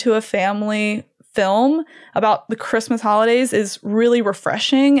conversation into a family film about the Christmas holidays is really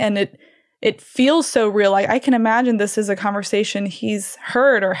refreshing, and it feels so real. Like, I can imagine this is a conversation he's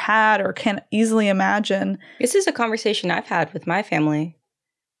heard or had or can easily imagine. This is a conversation I've had with my family.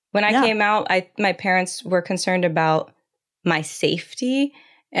 When I came out, my parents were concerned about my safety,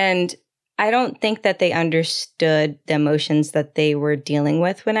 and I don't think that they understood the emotions that they were dealing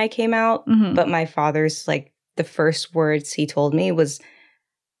with when I came out. Mm-hmm. But my father's, like, the first words he told me was,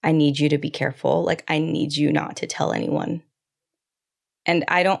 I need you to be careful. Like, I need you not to tell anyone. And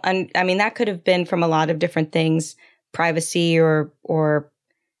I mean, that could have been from a lot of different things, privacy or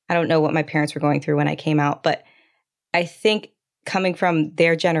I don't know what my parents were going through when I came out. But I think coming from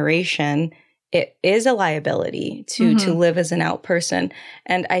their generation, it is a liability to live as an out person.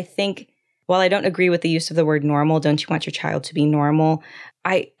 And I think, while I don't agree with the use of the word normal, don't you want your child to be normal?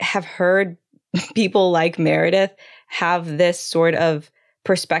 I have heard people like Meredith have this sort of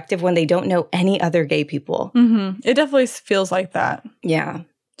perspective when they don't know any other gay people. Mm-hmm. It definitely feels like that. Yeah.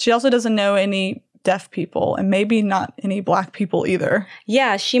 She also doesn't know any deaf people and maybe not any Black people either.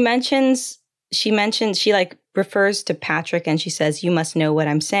 Yeah. She like refers to Patrick and she says, you must know what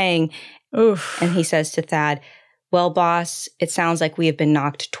I'm saying. Oof. And he says to Thad, well, boss, it sounds like we have been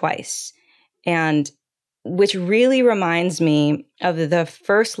knocked twice. And which really reminds me of the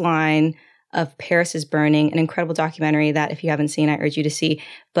first line of Paris is Burning, an incredible documentary that if you haven't seen, I urge you to see.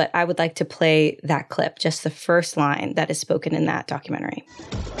 But I would like to play that clip, just the first line that is spoken in that documentary.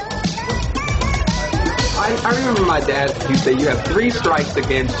 I remember my dad used to say, you have 3 strikes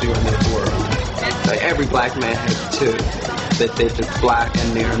against you in this world. Like, every Black man has 2. That they're just Black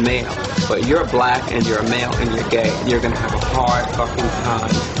and they're male. But you're Black and you're a male and you're gay. And you're going to have a hard fucking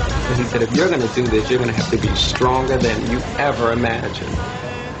time. And he said, if you're going to do this, you're going to have to be stronger than you ever imagined.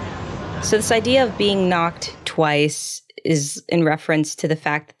 So this idea of being knocked twice is in reference to the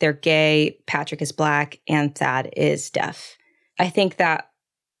fact that they're gay, Patrick is Black, and Thad is deaf. I think that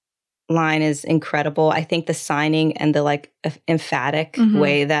line is incredible. I think the signing and the like emphatic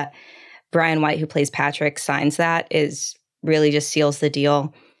way that Brian White, who plays Patrick, signs that is really just seals the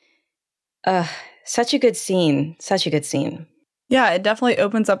deal. Such a good scene. Such a good scene. Yeah, it definitely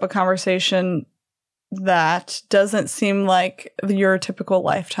opens up a conversation that doesn't seem like your typical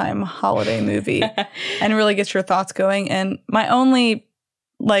Lifetime holiday movie and really gets your thoughts going. And my only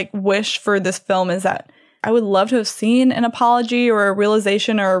wish for this film is that I would love to have seen an apology or a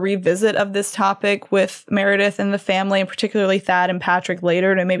realization or a revisit of this topic with Meredith and the family, and particularly Thad and Patrick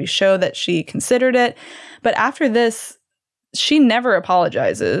later, to maybe show that she considered it. But after this, she never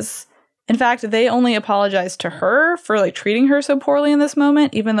apologizes. In fact, they only apologize to her for treating her so poorly in this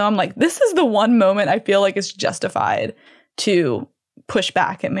moment, even though I'm like, this is the one moment I feel like it's justified to push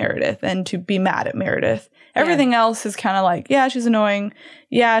back at Meredith and to be mad at Meredith. Everything else is kind of yeah, she's annoying.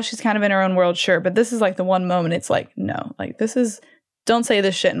 Yeah, she's kind of in her own world, sure. But this is the one moment it's no, this is, don't say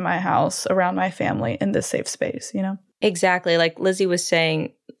this shit in my house around my family in this safe space, you know? Exactly. Like Lizzie was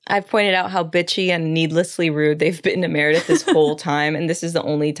saying, I've pointed out how bitchy and needlessly rude they've been to Meredith this whole time. And this is the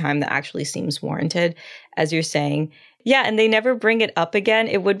only time that actually seems warranted, as you're saying. Yeah, and they never bring it up again.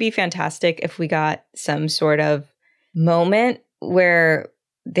 It would be fantastic if we got some sort of moment where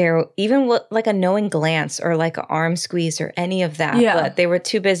there even a knowing glance or an arm squeeze or any of that. Yeah. But they were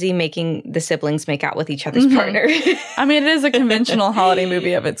too busy making the siblings make out with each other's partner. I mean, it is a conventional holiday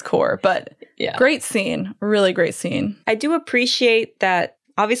movie of its core, but great scene. Really great scene. I do appreciate that.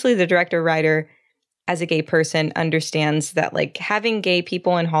 Obviously, the director-writer, as a gay person, understands that having gay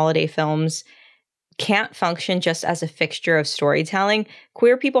people in holiday films can't function just as a fixture of storytelling.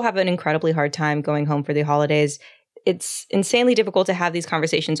 Queer people have an incredibly hard time going home for the holidays. It's insanely difficult to have these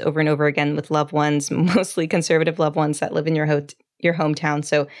conversations over and over again with loved ones, mostly conservative loved ones that live in your hometown.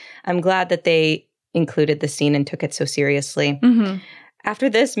 So I'm glad that they included the scene and took it so seriously. Mm-hmm. After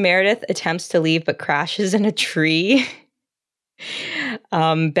this, Meredith attempts to leave but crashes in a tree.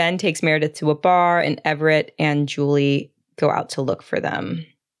 Ben takes Meredith to a bar, and Everett and Julie go out to look for them.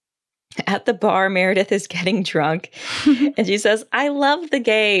 At the bar, Meredith is getting drunk, and she says, I love the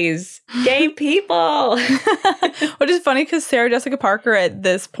gays. Gay people. Which is funny because Sarah Jessica Parker at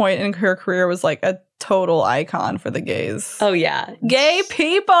this point in her career was a total icon for the gays. Oh, yeah. Gay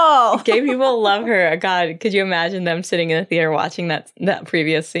people. Gay people love her. God, could you imagine them sitting in the theater watching that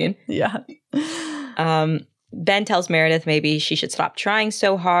previous scene? Yeah. Ben tells Meredith maybe she should stop trying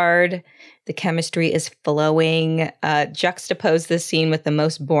so hard. The chemistry is flowing. Juxtapose this scene with the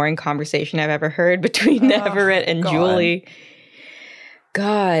most boring conversation I've ever heard between Everett and Julie.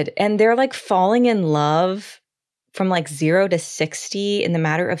 God. And they're falling in love from 0 to 60 in the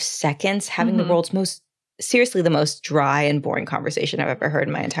matter of seconds, having the world's the most dry and boring conversation I've ever heard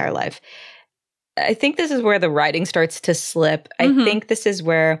in my entire life. I think this is where the writing starts to slip. I think this is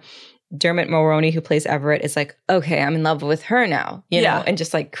where Dermot Mulroney, who plays Everett, is okay, I'm in love with her now, you know, and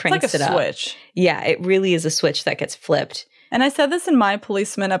just cranks it up. It's like a switch. Yeah, it really is a switch that gets flipped. And I said this in my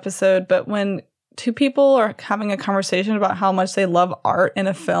Policeman episode, but when two people are having a conversation about how much they love art in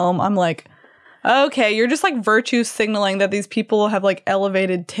a film, I'm okay, you're just virtue signaling that these people have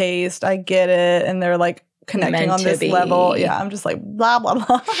elevated taste. I get it. And they're connecting on this level. Yeah, I'm just blah, blah,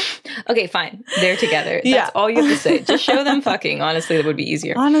 blah. Okay, fine. They're together. That's all you have to say. Just show them fucking. Honestly, that would be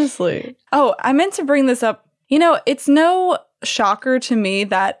easier. Honestly. Oh, I meant to bring this up. You know, it's no shocker to me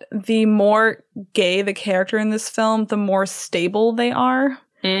that the more gay the character in this film, the more stable they are.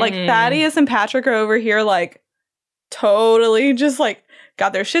 Thaddeus and Patrick are over here totally just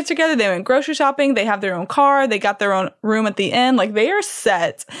got their shit together. They went grocery shopping. They have their own car. They got their own room at the inn. They are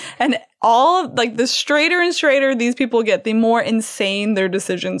set. And all the straighter and straighter these people get, the more insane their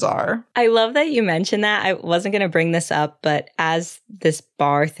decisions are. I love that you mentioned that. I wasn't going to bring this up, but as this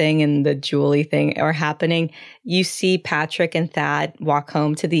bar thing and the Julie thing are happening, you see Patrick and Thad walk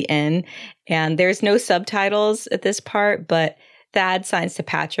home to the inn, and there's no subtitles at this part, but Thad signs to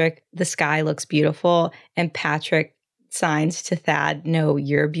Patrick, "The sky looks beautiful," and Patrick signs to Thad, "No,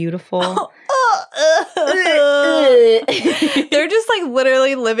 you're beautiful." They're just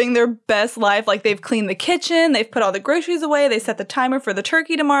literally living their best life. They've cleaned the kitchen, they've put all the groceries away, they set the timer for the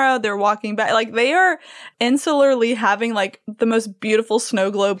turkey tomorrow, they're walking back. They are insularly having the most beautiful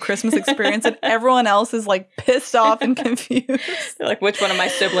snow globe Christmas experience, and everyone else is pissed off and confused. They're which one of my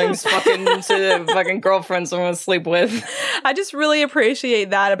siblings fucking girlfriends I want to sleep with? I just really appreciate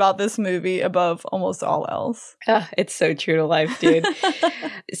that about this movie above almost all else. It's so true to life, dude.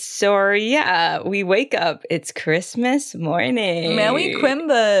 So yeah, we wake up. It's Christmas morning. Merry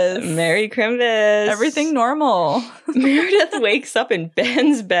Crimbus. Merry Crimbus. Everything normal. Meredith wakes up in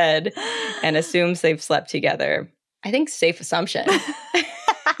Ben's bed and assumes they've slept together. I think safe assumption.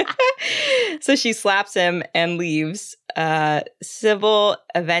 So she slaps him and leaves. Sybil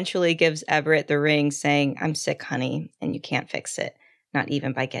eventually gives Everett the ring, saying, I'm sick, honey, and you can't fix it. Not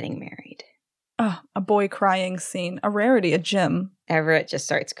even by getting married. Oh, a boy crying scene. A rarity, a gem. Everett just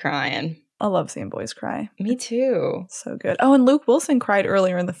starts crying. I love seeing boys cry. Me too. So good. Oh, and Luke Wilson cried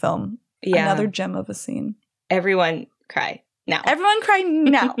earlier in the film. Yeah. Another gem of a scene. Everyone cry now. Everyone cry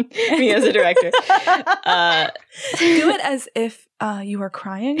now. Me as a director. Do it as if you are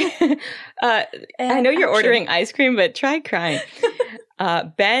crying. I know you're ordering ice cream, but try crying.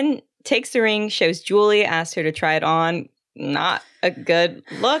 Ben takes the ring, shows Julie, asks her to try it on. Not a good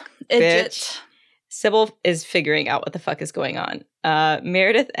look, bitch. Sybil is figuring out what the fuck is going on.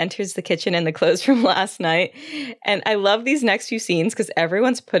 Meredith enters the kitchen in the clothes from last night. And I love these next few scenes because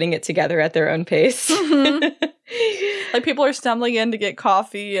everyone's putting it together at their own pace. Mm-hmm. Like people are stumbling in to get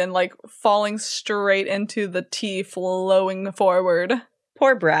coffee and like falling straight into the tea flowing forward.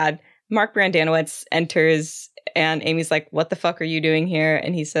 Poor Brad. Mark Brandanowitz enters and Amy's like, what the fuck are you doing here?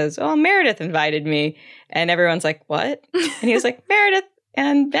 And he says, oh, Meredith invited me. And everyone's like, what? And he was like, Meredith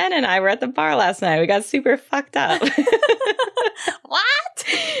and Ben and I were at the bar last night. We got super fucked up. What?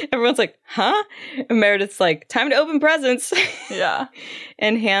 Everyone's like, huh? And Meredith's like, time to open presents. Yeah.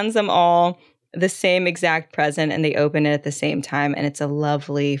 And hands them all the same exact present, and they open it at the same time. And it's a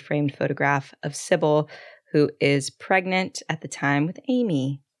lovely framed photograph of Sybil, who is pregnant at the time with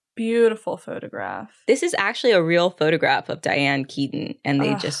Amy. Beautiful photograph. This is actually a real photograph of Diane Keaton, and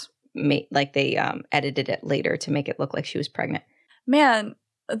they just made they edited it later to make it look like she was pregnant. Man,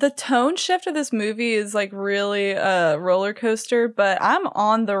 the tone shift of this movie is like really a roller coaster, but I'm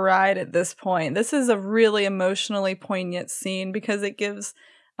on the ride at this point. This is a really emotionally poignant scene because it gives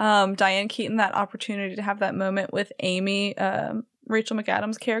Diane Keaton that opportunity to have that moment with Amy, Rachel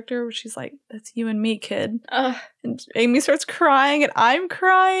McAdams' character, where she's like, that's you and me, kid. And Amy starts crying and I'm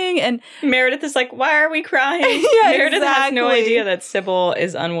crying and Meredith is like, why are we crying? Yeah, Meredith has no idea that Sybil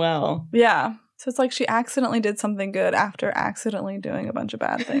is unwell. Yeah. So it's like she accidentally did something good after accidentally doing a bunch of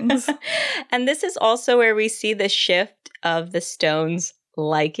bad things. And this is also where we see the shift of the Stones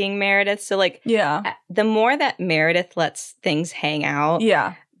liking Meredith. So like, yeah, the more that Meredith lets things hang out,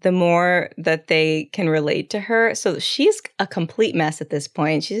 yeah, the more that they can relate to her. So she's a complete mess at this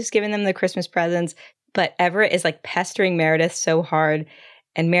point. She's just giving them the Christmas presents. But Everett is like pestering Meredith so hard.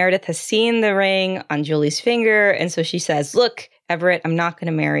 And Meredith has seen the ring on Julie's finger. And so she says, look, Everett, I'm not going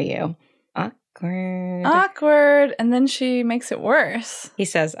to marry you. Awkward. Awkward. And then she makes it worse. He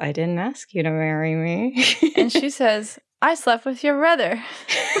says, I didn't ask you to marry me. And she says, I slept with your brother.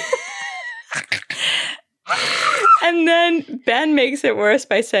 And then Ben makes it worse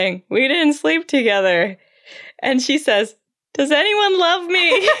by saying, we didn't sleep together. And she says, does anyone love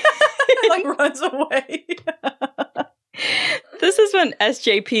me? Like runs away. This is when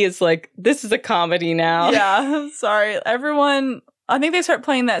SJP is like, this is a comedy now. Yeah, sorry. Everyone, I think they start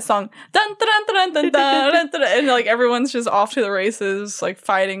playing that song. Dun, dun, dun, dun, dun, dun, dun, and like everyone's just off to the races, like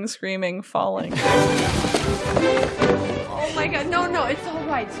fighting, screaming, falling. Oh my god, no, it's all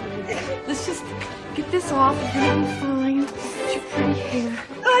right, sweetie. Let's just get this off. You're gonna be fine. It's your pretty hair.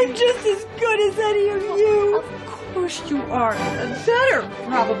 I'm just as good as any of you. Of course you are. Better,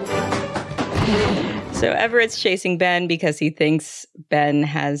 probably. So Everett's chasing Ben because he thinks Ben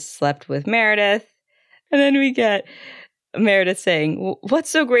has slept with Meredith. And then we get Meredith saying, what's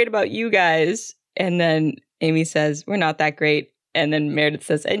so great about you guys? And then Amy says, we're not that great. And then Meredith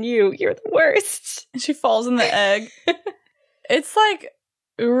says, and you're the worst. And she falls in the egg. It's like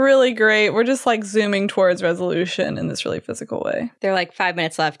really great. We're just like zooming towards resolution in this really physical way. They're like 5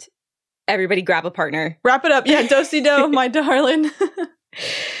 minutes left. Everybody grab a partner. Wrap it up. Yeah, do-si-do, my darling.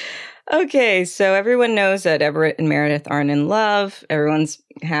 Okay, so everyone knows that Everett and Meredith aren't in love. Everyone's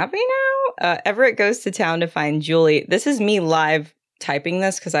happy now. Everett goes to town to find Julie. This is me live typing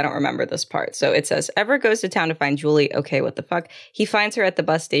this because I don't remember this part. So it says, Everett goes to town to find Julie. Okay, what the fuck? He finds her at the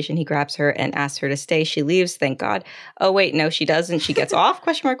bus station. He grabs her and asks her to stay. She leaves, thank God. Oh, wait, no, she doesn't. She gets off,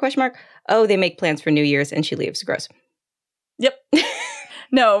 question mark. Oh, they make plans for New Year's and she leaves. Gross. Yep.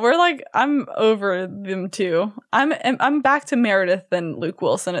 No, we're like, I'm over them too. I'm back to Meredith and Luke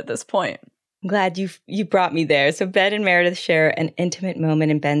Wilson at this point. I'm glad you brought me there. So Ben and Meredith share an intimate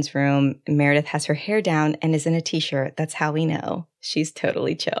moment in Ben's room. Meredith has her hair down and is in a t-shirt. That's how we know she's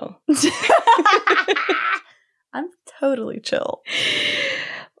totally chill. I'm totally chill.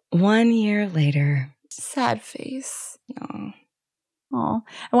 1 year later. Sad face. Aww. And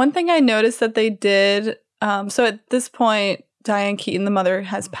one thing I noticed that they did, so at this point, Diane Keaton, the mother,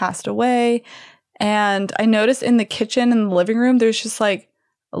 has passed away. And I noticed in the kitchen and the living room, there's just like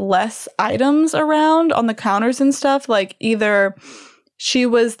less items around on the counters and stuff. Like either she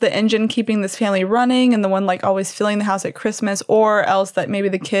was the engine keeping this family running and the one like always filling the house at Christmas, or else that maybe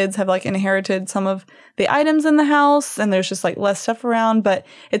the kids have like inherited some of the items in the house and there's just like less stuff around. But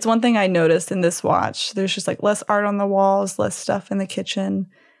it's one thing I noticed in this watch. There's just like less art on the walls, less stuff in the kitchen.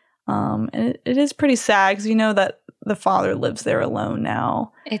 And it is pretty sad because you know that the father lives there alone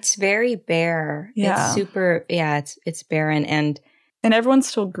now. It's very bare. Yeah. It's super, it's barren. And everyone's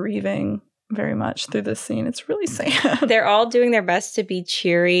still grieving very much through this scene. It's really sad. They're all doing their best to be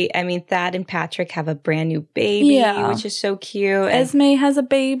cheery. I mean, Thad and Patrick have a brand new baby, which is so cute. Esme has a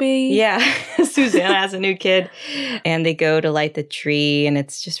baby. Yeah. Susanna has a new kid. And they go to light the tree, and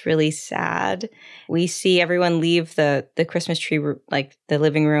it's just really sad. We see everyone leave the Christmas tree, like the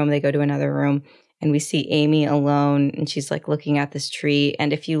living room. They go to another room, and we see Amy alone, and she's like looking at this tree.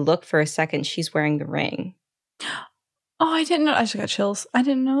 And if you look for a second, she's wearing the ring. Oh, I didn't know. I just got chills. I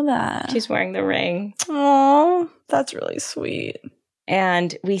didn't know that. She's wearing the ring. Oh, that's really sweet.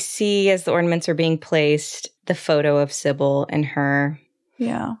 And we see, as the ornaments are being placed, the photo of Sybil and her.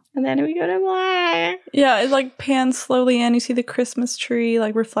 Yeah. And then we go to black. Yeah, it like pans slowly in. You see the Christmas tree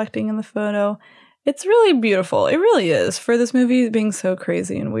like reflecting in the photo. It's really beautiful. It really is. For this movie being so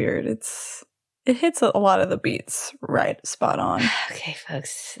crazy and weird, it hits a lot of the beats right spot on. Okay,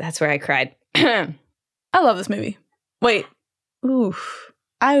 folks. That's where I cried. I love this movie. Wait. Oof.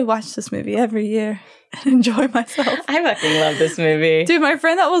 I watch this movie every year and enjoy myself. I fucking love this movie. Dude, my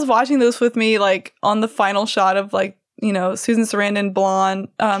friend that was watching this with me, like, on the final shot of, like, you know, Susan Sarandon blonde.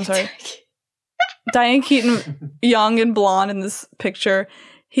 I'm sorry. Diane Keaton young and blonde in this picture.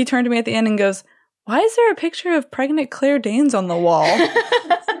 He turned to me at the end and goes, "Why is there a picture of pregnant Claire Danes on the wall?"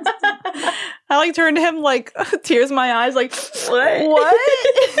 I like turned to him like tears in my eyes, like, what?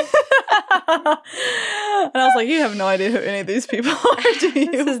 And I was like, you have no idea who any of these people are, do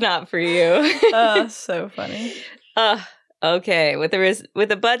you? This is not for you. So funny. Okay, with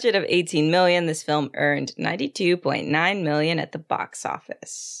a budget of $18 million, this film earned $92.9 million at the box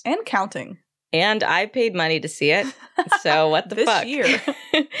office. And counting. And I paid money to see it. So what the fuck? This year.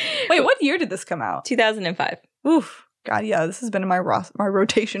 Wait, what year did this come out? 2005. Oof. God, yeah, this has been in my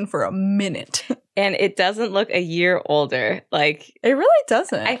rotation for a minute. And it doesn't look a year older. Like, it really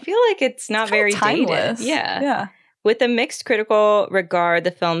doesn't. I feel like it's not very timeless. dated. Yeah. Yeah. With a mixed critical regard,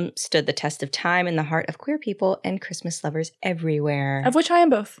 the film stood the test of time in the heart of queer people and Christmas lovers everywhere. Of which I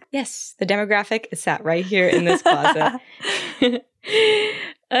am both. Yes, the demographic is sat right here in this closet.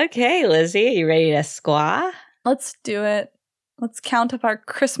 Okay, Lizzie, are you ready to squaw? Let's do it. Let's count up our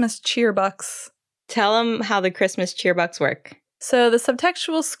Christmas cheer bucks. Tell them how the Christmas cheer bucks work. So the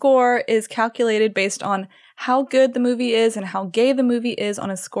subtextual score is calculated based on how good the movie is and how gay the movie is on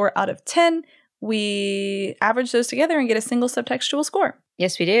a score out of 10. We average those together and get a single subtextual score.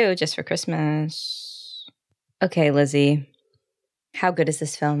 Yes, we do, just for Christmas. Okay, Lizzie, how good is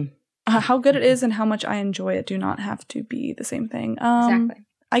this film? How good it is and how much I enjoy it do not have to be the same thing. Exactly.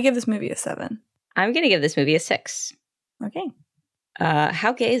 I give this movie a 7. I'm going to give this movie a 6. Okay.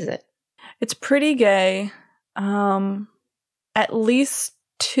 How gay is it? It's pretty gay. At least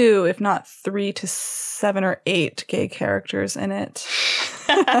 2, if not 3 to 7 or 8 gay characters in it.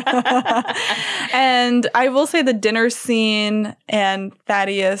 And I will say the dinner scene and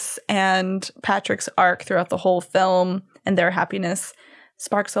Thaddeus and Patrick's arc throughout the whole film and their happiness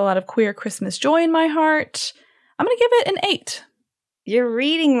sparks a lot of queer Christmas joy in my heart. I'm going to give it an 8. You're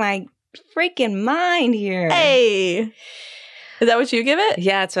reading my freaking mind here. Hey! Is that what you give it?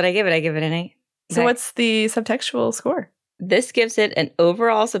 Yeah, that's what I give it. I give it an 8. So what's the subtextual score? This gives it an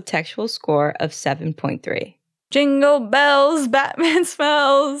overall subtextual score of 7.3. Jingle bells, Batman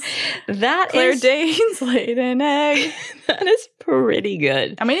smells. Claire Danes laid an egg. That is pretty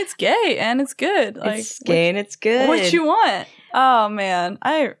good. I mean, it's gay and it's good. Like, it's gay and it's good. What you want? Oh man,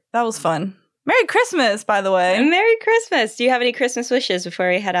 that was fun. Merry Christmas, by the way. Merry Christmas. Do you have any Christmas wishes before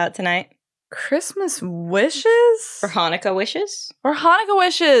we head out tonight? Christmas wishes? Or Hanukkah wishes? Or Hanukkah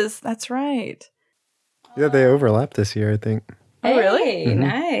wishes. That's right. Yeah, they overlap this year, I think. Oh, really? Mm-hmm.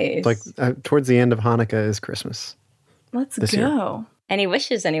 Nice. Like towards the end of Hanukkah is Christmas. Let's go. Year. Any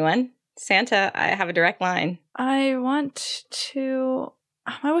wishes, anyone? Santa, I have a direct line. I want to...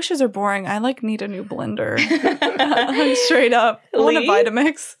 My wishes are boring. I need a new blender. Straight up. I want a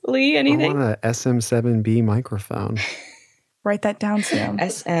Vitamix. Lee, anything? I want a SM7B microphone. Write that down, Sam.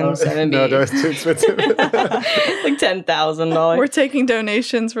 SM7B. No, it's too expensive. Like $10,000. We're taking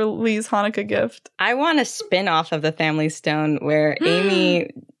donations for Lee's Hanukkah gift. I want a spin-off of The Family Stone where Amy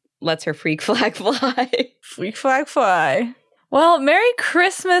lets her freak flag fly. Freak flag fly. Well, Merry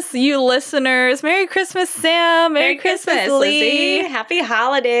Christmas, you listeners. Merry Christmas, Sam. Merry Christmas, Lee. Lizzie. Happy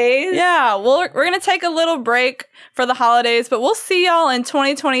holidays. Yeah, we're going to take a little break for the holidays, but we'll see y'all in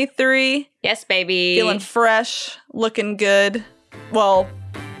 2023. Yes, baby. Feeling fresh, looking good. Well,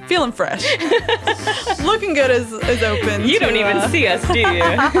 feeling fresh. Looking good is open. You don't even see us, do you?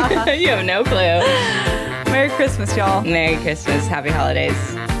 You have no clue. Merry Christmas, y'all. Merry Christmas. Happy holidays.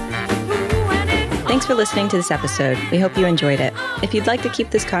 Thanks for listening to this episode. We hope you enjoyed it. If you'd like to keep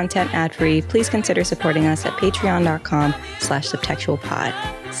this content ad-free, please consider supporting us at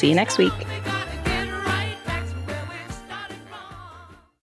patreon.com/subtextualpod. See you next week.